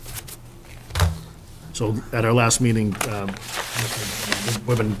 So at our last meeting,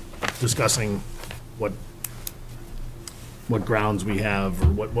 we've been discussing what grounds we have,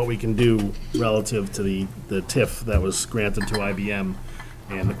 or what we can do relative to the TIF that was granted to IBM.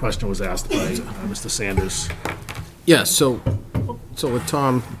 And the question was asked by Mr. Sanders. Yeah, so what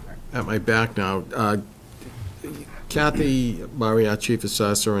Tom at my back now. Kathy Murray, our chief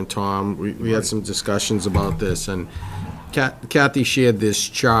assessor, and Tom, we had some discussions about this, and Kathy shared this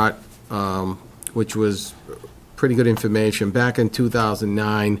chart, which was pretty good information. Back in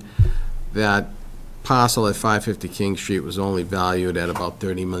 2009, that parcel at 550 King Street was only valued at about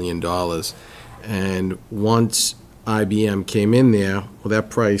 $30 million. And once IBM came in there, well, that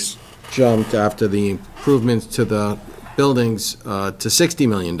price jumped after the improvements to the buildings to $60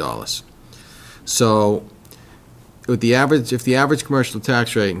 million. So with the average, if the average commercial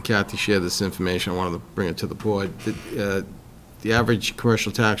tax rate, and Kathy shared this information, I wanted to bring it to the board, the average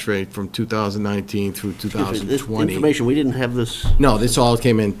commercial tax rate from 2019 through This 2020. information, we didn't have this. No, this all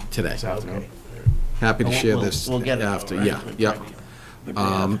came in today. Okay. Happy to We'll- share we'll- this we'll get it, after, all right? yeah,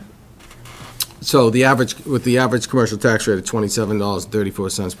 yeah. So the average, with the average commercial tax rate of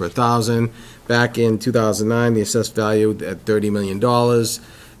 $27.34 per thousand, back in 2009, the assessed value at $30 million.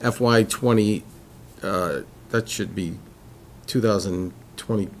 FY '20, that should be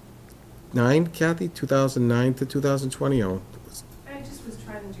 2029, Kathy? 2009 to 2020, oh. I just was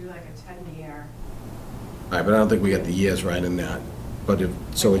trying to do like a 10-year. All right, but I don't think we got the years right in that. But if,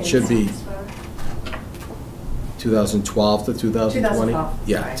 so it should be 2012 to 2020? 2012,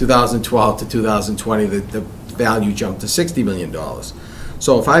 Yeah, sorry. 2012 to 2020, the value jumped to $60 million.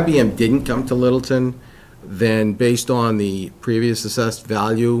 So if IBM didn't come to Littleton, then based on the previous assessed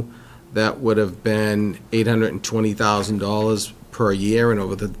value, that would have been $820,000 per year, and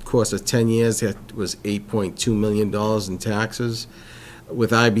over the course of 10 years, that was $8.2 million in taxes.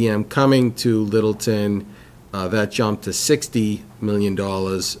 With IBM coming to Littleton, that jumped to $60 million,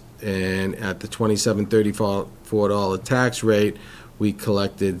 and at the $27.34 tax rate, we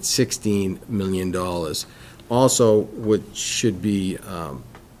collected $16 million. Also, what should be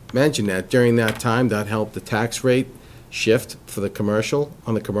mentioned, that during that time, that helped the tax rate shift for the commercial,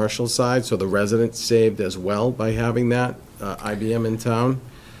 on the commercial side, so the residents saved as well by having that IBM in town.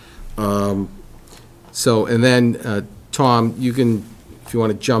 So, and then, Tom, you can, if you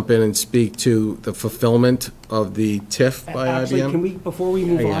want to jump in and speak to the fulfillment of the TIF by Actually, can IBM. we, before we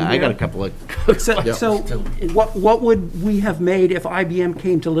move on Yeah, I here- got a couple of. So, so what would we have made if IBM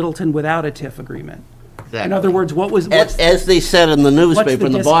came to Littleton without a TIF agreement? In other words, what's As they said in the newspaper, the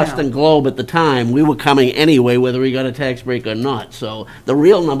in the discount? Boston Globe at the time, we were coming anyway, whether we got a tax break or not. So the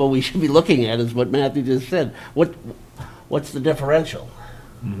real number we should be looking at is what Matthew just said. What's the differential?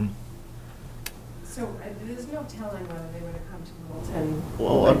 So there's no telling whether they would have come to Littleton.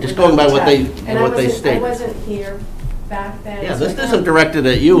 Well, I'm just going by what they state. I wasn't here back then. Yeah, so this I isn't don't- directed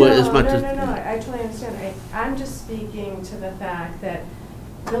at you as much as. No, I totally understand. I'm just speaking to the fact that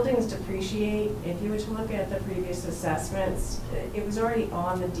buildings depreciate. If you were to look at the previous assessments, it was already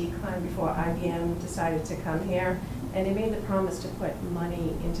on the decline before IBM decided to come here, and they made the promise to put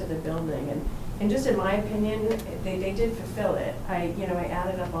money into the building. And just in my opinion, they did fulfill it. I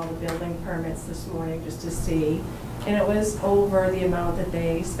added up all the building permits this morning just to see, and it was over the amount that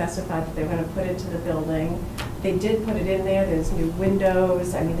they specified that they were going to put into the building. They did put it in there. There's new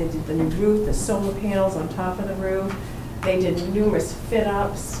windows. I mean, they did the new roof, the solar panels on top of the roof. They did numerous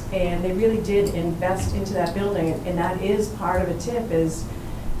fit-ups, and they really did invest into that building, and that is part of a TIF, is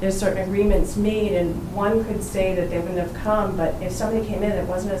there's certain agreements made, and one could say that they wouldn't have come, but if somebody came in that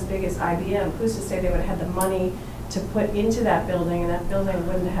wasn't as big as IBM, who's to say they would have had the money to put into that building, and that building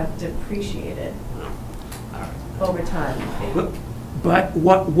wouldn't have depreciated over time.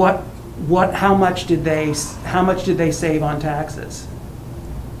 But how much did they save on taxes?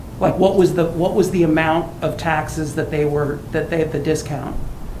 Like, what was the amount of taxes that they had the discount?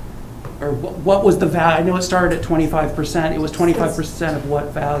 Or what was the value? I know it started at 25%. It was 25% of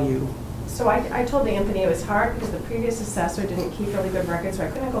what value? So I told Anthony it was hard because the previous assessor didn't keep really good records, so I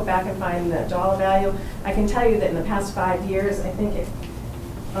couldn't go back and find the dollar value. I can tell you that in the past 5 years, I think it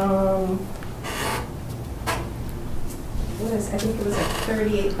was like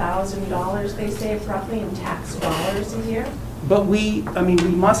 $38,000 they saved roughly in tax dollars a year. But we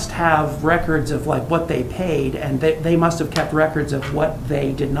must have records of like what they paid, and they must have kept records of what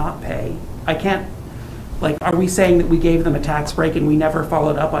they did not pay. I can't, like, are we saying that we gave them a tax break and we never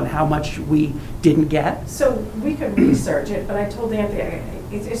followed up on how much we didn't get? So we could research it, but I told Anthony,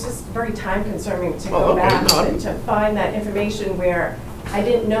 it's just very time consuming to go back and to find that information where I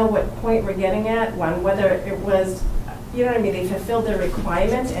didn't know what point we're getting at, whether it was, you know what I mean, they fulfilled their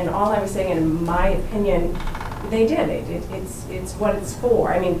requirement, and all I was saying, in my opinion, they did. It's what it's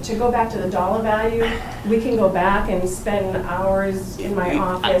for. I mean, to go back to the dollar value, we can go back and spend hours in my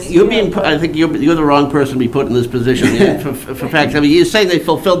office. I think you're the wrong person to be put in this position. For facts, I mean, you're saying they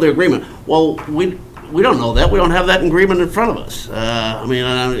fulfilled their agreement. Well, we don't know that. We don't have that agreement in front of us. I mean,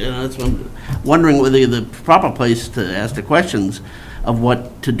 that's what I'm wondering whether the proper place to ask the questions of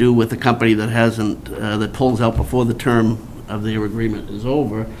what to do with a company that hasn't, that pulls out before the term of their agreement is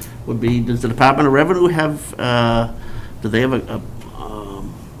over would be, does the Department of Revenue have, do they have a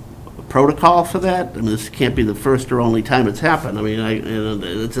protocol for that? I mean, this can't be the first or only time it's happened. I mean,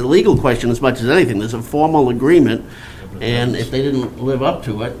 it's a legal question as much as anything. There's a formal agreement, and if they didn't live up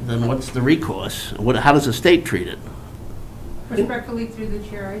to it, then what's the recourse? How does the state treat it? Respectfully, through the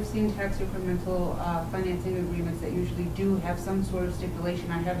chair, I've seen tax incremental financing agreements that usually do have some sort of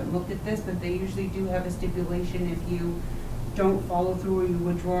stipulation. I haven't looked at this, but they usually do have a stipulation if you don't follow through or you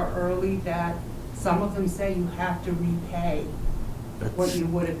withdraw early, that some of them say you have to repay what you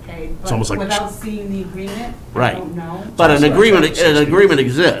would have paid. It's almost But like- without seeing the agreement, I Right. don't know. But an agreement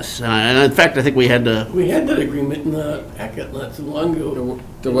exists, and in fact, I think we had to. We had that agreement in the packet not too long ago.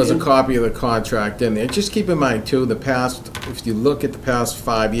 There was a copy of the contract in there. Just keep in mind, too, if you look at the past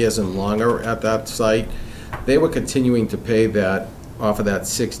 5 years and longer at that site, they were continuing to pay that off of that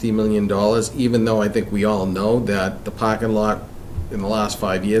 $60 million, even though I think we all know that the parking lot in the last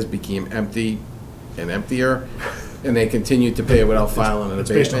 5 years became empty and emptier, and they continued to pay it without filing an It's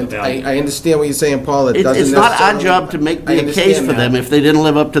based on abatement. the value. I understand what you're saying, Paul. It doesn't It's not our necessarily- job to make I the case understand for that. them if they didn't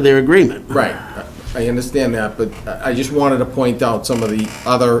live up to their agreement. Right, I understand that, but I just wanted to point out some of the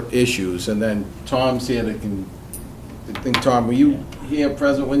other issues, and then Tom's here that can, I think, Tom, were you here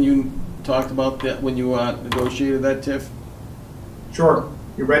present when you talked about that, when you negotiated that TIF? Sure.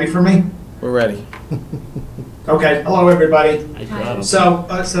 You ready for me? We're ready. Okay. Hello, everybody. Hi. So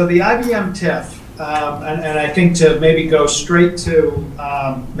the IBM TIF, and I think to maybe go straight to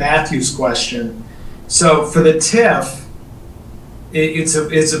Matthew's question. So for the TIF,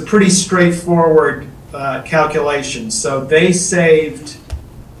 it's a pretty straightforward calculation. So they saved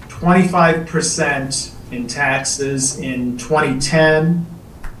 25% in taxes in 2010,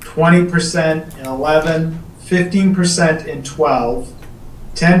 20% in 11, 15% in 12,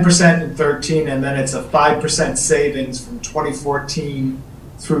 10% in 13, and then it's a 5% savings from 2014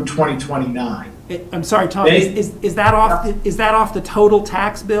 through 2029. I'm sorry, Tom, They- is that off the total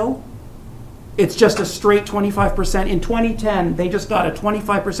tax bill? It's just a straight 25%. In 2010, they just got a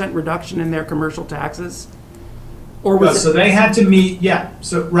 25% reduction in their commercial taxes? Or was it? So they had to meet, yeah,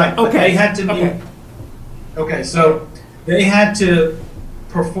 so, right. but Okay, They had to meet. okay. Okay, so they had to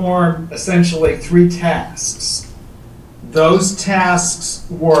perform essentially 3 tasks. Those tasks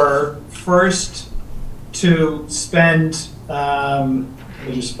were first to spend, let me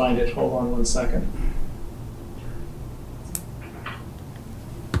just find it, hold on one second.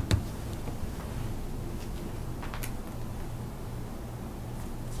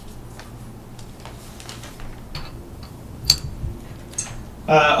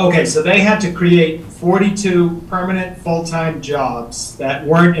 Okay, so they had to create 42 permanent full-time jobs that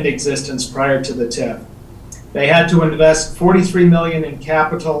weren't in existence prior to the TIF. They had to invest $43 million in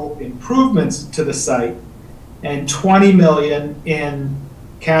capital improvements to the site and $20 million in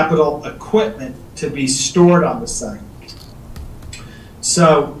capital equipment to be stored on the site.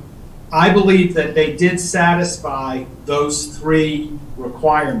 So I believe that they did satisfy those 3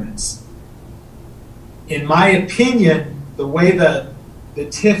 requirements. In my opinion, the way the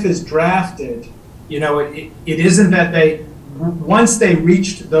TIF is drafted, you know, it isn't that they, once they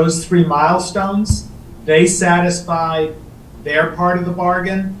reached those 3 milestones, they satisfied their part of the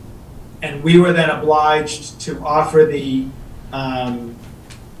bargain, and we were then obliged to offer the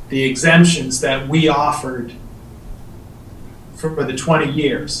exemptions that we offered for the 20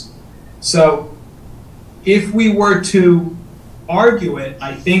 years. So if we were to argue it,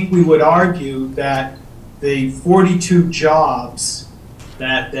 I think we would argue that the 42 jobs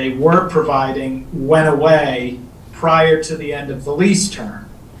that they were providing went away prior to the end of the lease term.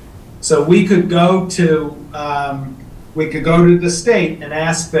 So we could go to the state and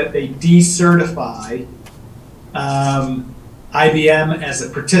ask that they decertify IBM as a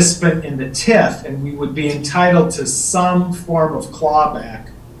participant in the TIF, and we would be entitled to some form of clawback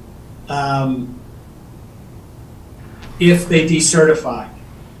if they decertify.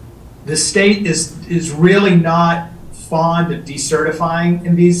 The state is really not fond of decertifying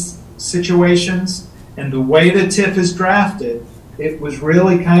in these situations, and the way the TIF is drafted, it was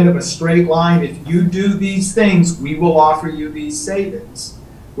really kind of a straight line. If you do these things, we will offer you these savings,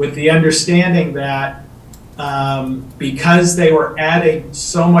 with the understanding that because they were adding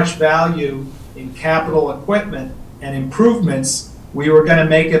so much value in capital equipment and improvements, we were going to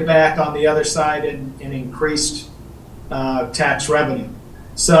make it back on the other side in increased tax revenue.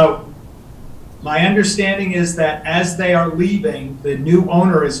 So my understanding is that as they are leaving, the new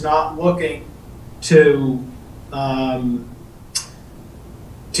owner is not looking to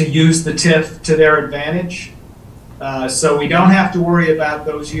use the TIF to their advantage. So we don't have to worry about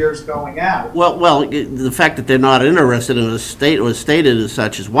those years going out. Well, the fact that they're not interested in a state or stated as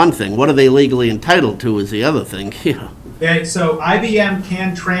such is one thing. What are they legally entitled to is the other thing. Yeah. So IBM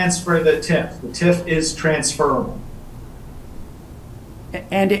can transfer the TIF. The TIF is transferable.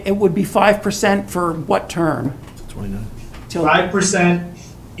 And it would be 5% for what term? 29. 5%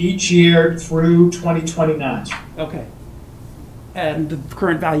 each year through 2029. Okay. And the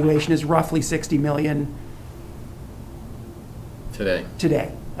current valuation is roughly 60 million Today.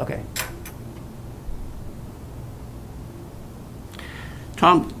 today. Okay.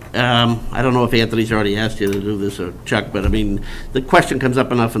 Tom, I don't know if Anthony's already asked you to do this, or Chuck, but I mean, the question comes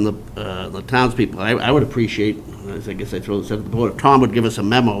up enough in the townspeople. I would appreciate, as I guess I throw this at the board, if Tom would give us a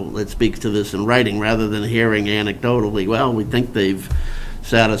memo that speaks to this in writing, rather than hearing anecdotally, well, we think they've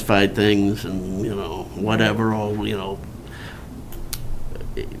satisfied things and, you know, whatever, or, you know,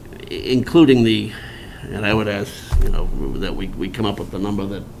 including the, and I would ask, you know, that we come up with a number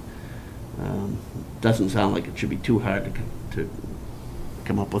that doesn't sound like it should be too hard to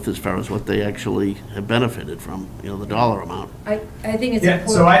come up with as far as what they actually have benefited from, you know, the dollar amount. I think it's Yeah,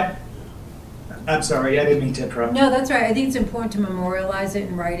 important. so I'm sorry, I didn't mean to interrupt. No, that's right. I think it's important to memorialize it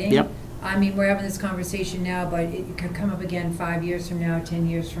in writing. Yep. I mean, we're having this conversation now, but it could come up again 5 years from now, 10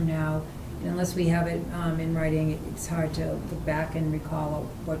 years from now. And unless we have it in writing, it's hard to look back and recall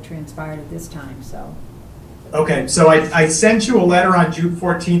what transpired at this time, so. Okay, so I sent you a letter on June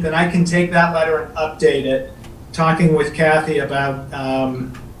 14th, and I can take that letter and update it, talking with Kathy about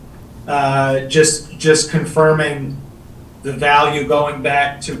just confirming the value going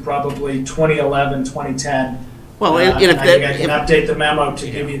back to probably 2011, 2010. Well, and and if I that, can update the memo to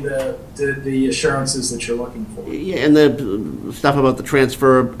give you the assurances that you're looking for. yeah, and the stuff about the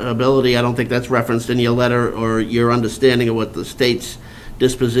transferability, I don't think that's referenced in your letter or your understanding of what the state's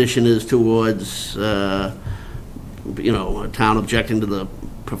disposition is towards, you know, a town objecting to the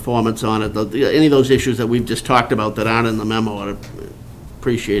performance on it. Any of those issues that we've just talked about that aren't in the memo, I'd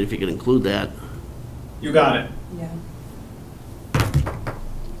appreciate if you could include that. You got it. Yeah.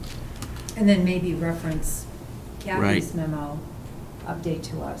 And then maybe reference Kathy's memo, update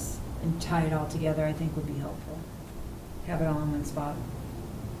to us, and tie it all together, I think would be helpful. Have it all in one spot.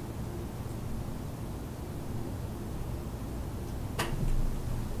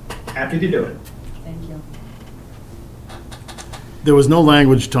 Happy to do it. Thank you. There was no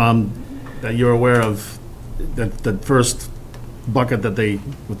language, Tom, that you're aware of, that first bucket that they,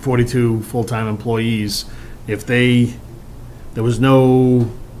 with 42 full-time employees, if there was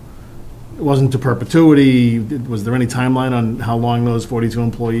no, it wasn't to perpetuity, was there any timeline on how long those 42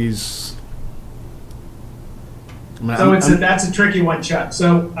 employees? I mean, So that's a tricky one, Chuck.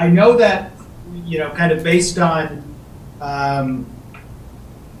 So I know that, you know, kind of based on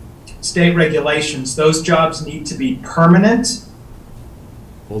state regulations, those jobs need to be permanent.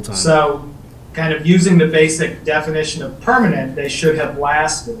 Full-time. So kind of using the basic definition of permanent, they should have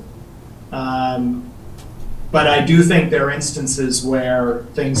lasted. But I do think there are instances where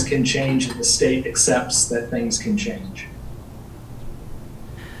things can change and the state accepts that things can change.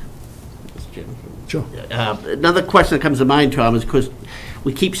 Sure. Another question that comes to mind, Tom, is because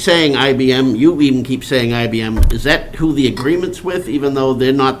we keep saying IBM, you even keep saying IBM, is that who the agreement's with, even though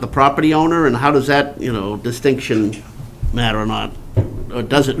they're not the property owner? And how does that, you know, distinction matter or not? Or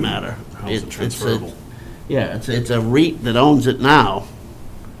does it matter? How is it transferable? Yeah, it's a REIT that owns it now.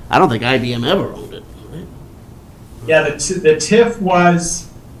 I don't think IBM ever owned it. Right? Yeah, the TIF was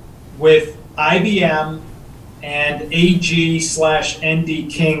with IBM and AG/ND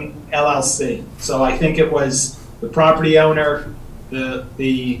King LLC. So I think it was the property owner, the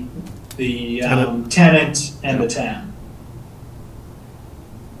tenant, and the town.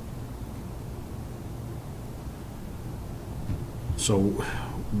 So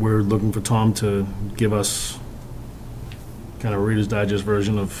we're looking for Tom to give us kind of a Reader's Digest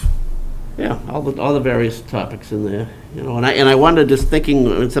version of. Yeah, all the various topics in there, you know, and I wonder, just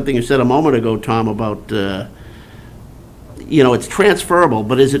thinking something you said a moment ago, Tom, about you know, it's transferable,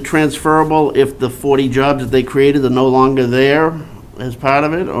 but is it transferable if the 40 jobs that they created are no longer there as part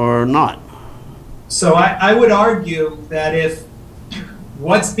of it, or not? So I would argue that if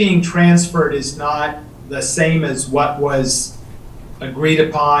what's being transferred is not the same as what was agreed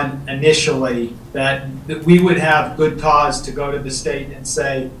upon initially, that we would have good cause to go to the state and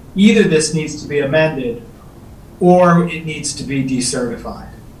say, either this needs to be amended or it needs to be decertified.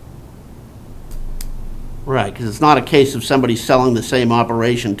 Right, because it's not a case of somebody selling the same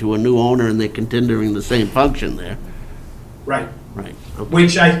operation to a new owner and they're continuing the same function there. Right. Right. Okay.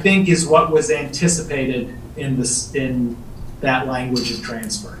 which I think is what was anticipated in this, in that language of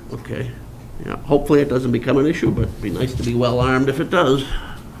transfer. Okay. Yeah, hopefully it doesn't become an issue, but it'd be nice to be well-armed if it does.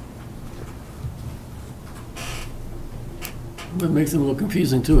 What makes it a little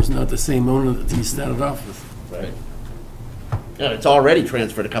confusing too, it's not the same owner that he started off with. Right. Yeah, it's already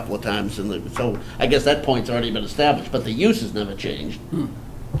transferred a couple of times, and so I guess that point's already been established, but the use has never changed.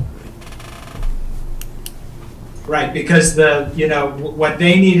 Right, because the, you know, what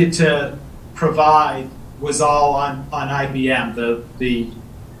they needed to provide was all on IBM,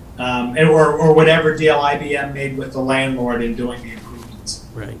 or whatever deal IBM made with the landlord in doing the improvements.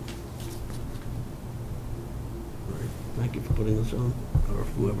 Right. Thank you for putting this on, or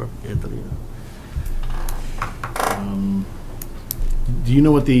whoever, Anthony. Do you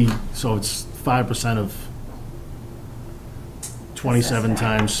know what so it's 5% of 27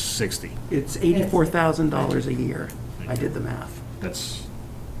 times 60? It's $84,000 a year. I did the math. That's,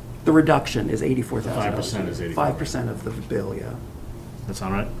 The reduction is $84,000. 5% is 5% of the bill, yeah. that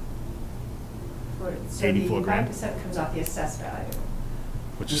sound right? So 84 the grand? 5% comes off the assessed value.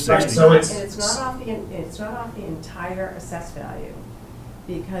 Which is Right, 60. so And it's, it's not off the entire assessed value,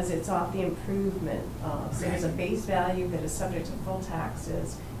 because it's off the improvement. So there's a base value that is subject to full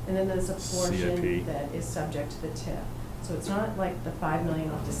taxes, and then there's a portion CIP. that is subject to the TIF. So it's not like the 5 million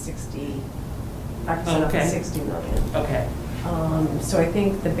off to 60, 5% off to Okay. 60 million. Okay. So I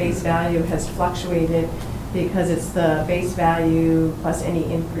think the base value has fluctuated because it's the base value plus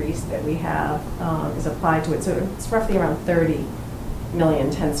any increase that we have is applied to it. So it's roughly around 30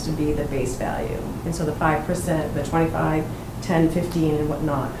 million tends to be the base value. And so the 5%, the 25, 10, 15 and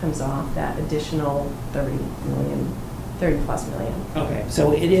whatnot comes off that additional 30 million, 30 plus million. Okay,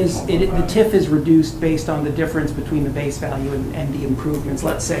 so it is, the TIF is reduced based on the difference between the base value and the improvements,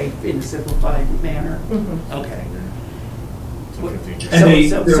 let's say, in a simplified manner? Okay.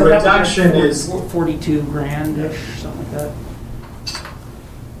 And the reduction is 42 grand-ish, something like that.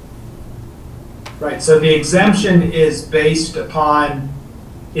 right, so the exemption is based upon,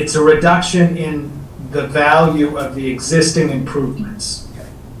 it's a reduction in the value of the existing improvements. Okay.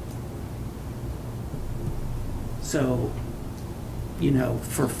 So, you know,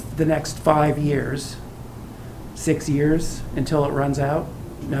 for the next 5 years, 6 years until it runs out,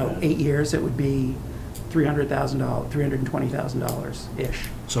 no, 8 years, it would be $300,000, $320,000-ish.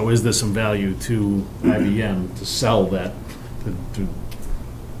 So is there some value to IBM to sell that?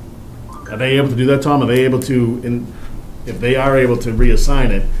 Are they able to do that, Tom? Are they able to, if they are able to reassign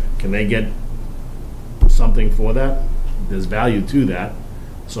it, can they get something for that? There's value to that.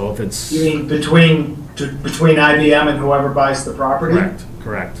 So if it's. You mean between IBM and whoever buys the property?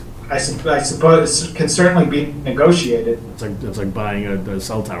 Correct. I suppose it can certainly be negotiated. It's like buying a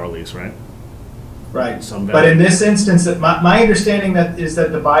cell tower lease, right? Right. Some But value. in this instance, my understanding is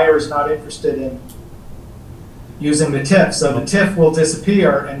that the buyer is not interested in using the TIF. So the TIF will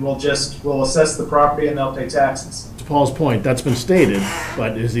disappear and we'll assess the property and they'll pay taxes. To Paul's point, that's been stated,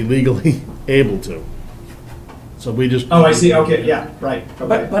 but is he legally able to? So we just. Oh, I see, okay, yeah, right,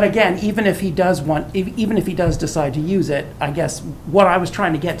 okay. But again, even if he does decide to use it, I guess what I was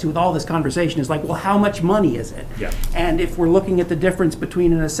trying to get to with all this conversation is like, well, how much money is it? Yeah. And if we're looking at the difference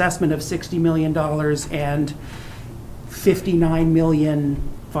between an assessment of $60 million and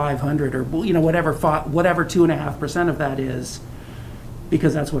 $59,500,000, or, you know, whatever 2.5% of that is,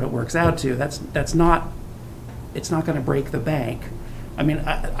 because that's what it works out to, it's not going to break the bank. I mean,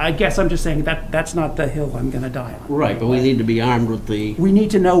 I guess I'm just saying that's not the hill I'm going to die on. Right, but we need to be armed with the. We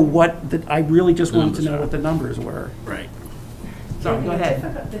need to know I really just wanted to know what the numbers were. Right. Sorry, go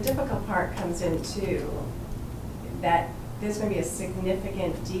ahead. The difficult part comes into that there's going to be a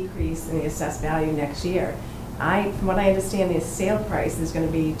significant decrease in the assessed value next year. From what I understand, the sale price is going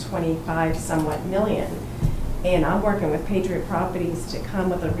to be 25 somewhat million. And I'm working with Patriot Properties to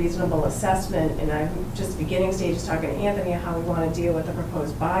come with a reasonable assessment, and I'm just beginning stages talking to Anthony how we want to deal with the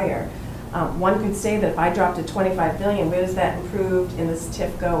proposed buyer. One could say that if I dropped to 25 billion, where does that improved in this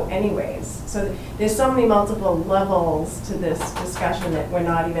TIF go anyways? So there's so many multiple levels to this discussion that we're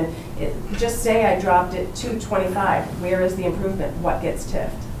not even, just say I dropped it to 25, where is the improvement? What gets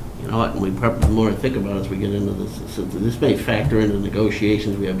TIF'd? You know what, and we probably, the more I think about it as we get into this, so this may factor into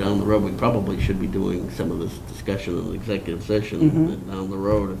negotiations we have down the road. We probably should be doing some of this discussion in the executive session down the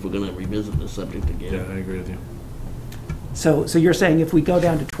road if we're going to revisit this subject again. Yeah, I agree with you. So you're saying if we go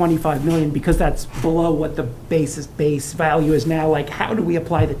down to 25 million, because that's below what the base value is now, like how do we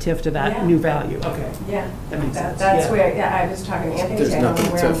apply the TIF to that new value? Okay. Yeah, That makes sense. that's Yeah. where, I was talking to Anthony today on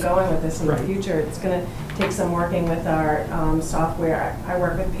where I'm going with this in the Right. future. It's going to take some working with our software. I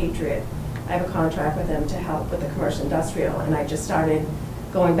work with Patriot. I have a contract with them to help with the commercial industrial, and I just started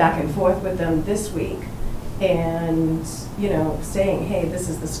going back and forth with them this week and, you know, saying, hey, this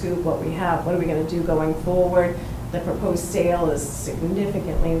is the scoop, what we have, what are we going to do going forward? The proposed sale is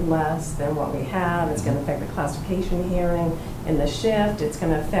significantly less than what we have. It's going to affect the classification hearing and the shift. It's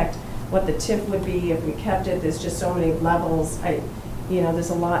going to affect what the TIF would be if we kept it. There's just so many levels. You know,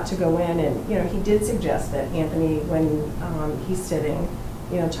 there's a lot to go in, and, you know, he did suggest that Anthony, when he's sitting,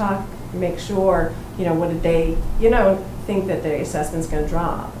 you know, make sure, you know, what did they, you know, think that the assessment's going to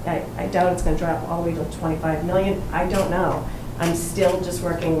drop. I doubt it's going to drop all the way to 25 million. I don't know. I'm still just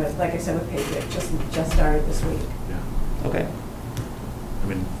working with, like I said, with Patriot, just started this week. Yeah. Okay. I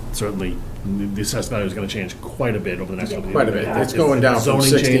mean, certainly, the assessed value is going to change quite a bit over the next couple of years. Quite a bit. It's going down from Zoning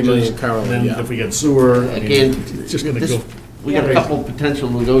 60 million changes, currently, and then yeah. if we get sewer, I mean, Again, it's just going to go. We got a couple potential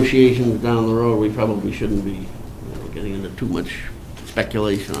negotiations down the road. We probably shouldn't be, you know, getting into too much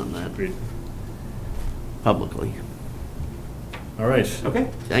speculation on that publicly. All right. Okay.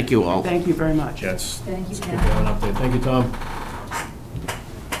 Thank you all. Thank you very much. Yes. Thank you, Good Tom. update. Thank you, Tom.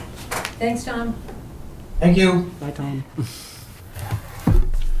 Thanks, Tom. Thank you. Bye, Tom.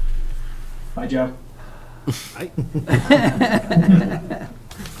 Bye, Joe.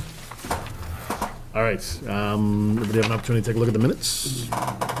 All right. Everybody have an opportunity to take a look at the minutes?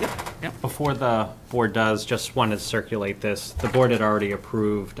 Yep. Before the board does, just wanted to circulate this. The board had already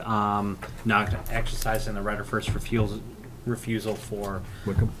approved not exercising the right of first refusal for.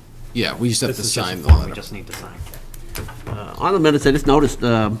 Wickham? Yeah, we just have This to is just sign a the form we letter. just need to sign. On the minutes, I just noticed,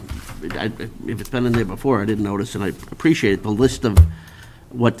 if it's been in there before, I didn't notice, and I appreciate the list of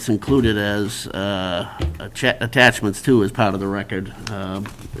what's included as attachments too as part of the record.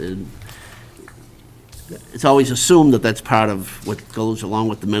 It's always assumed that that's part of what goes along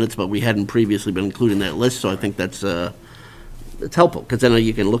with the minutes, but we hadn't previously been including that list, so I think that's it's helpful, because then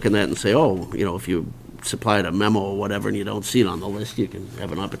you can look at that and say, oh, you know, if you supplied a memo or whatever and you don't see it on the list, you can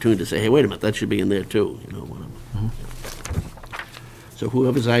have an opportunity to say, hey, wait a minute, that should be in there too, you know, whatever. So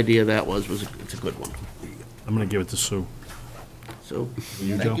whoever's idea that was it's a good one. I'm going to give it to Sue. So,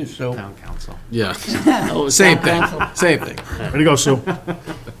 You, thank Joe? you, Sue. Town council. Yeah, Oh, it's same town thing, council? same thing. Ready to go, Sue.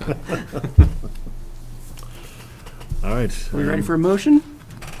 All right. Are we ready for a motion?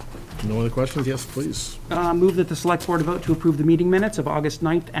 No other questions? Yes, please. Move that the select board vote to approve the meeting minutes of August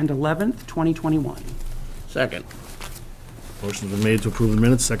 9th and 11th, 2021. Second. Motion's been made to approve the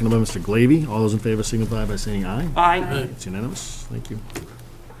minutes, seconded by Mr. Glavy. All those in favor signify by saying aye. Aye. It's unanimous. Thank you.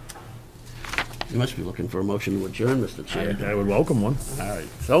 You must be looking for a motion to adjourn, Mr. Chair. I would welcome one. All right,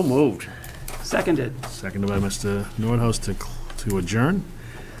 so moved. Seconded. Seconded by Mr. Nordhaus to adjourn.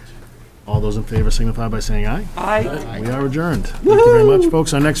 All those in favor signify by saying aye. Aye. We are adjourned. Thank you very much,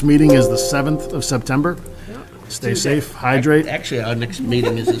 folks. Our next meeting is the 7th of September. Stay safe, hydrate. Actually, our next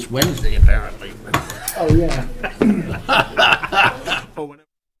meeting is this Wednesday, apparently. Oh, yeah.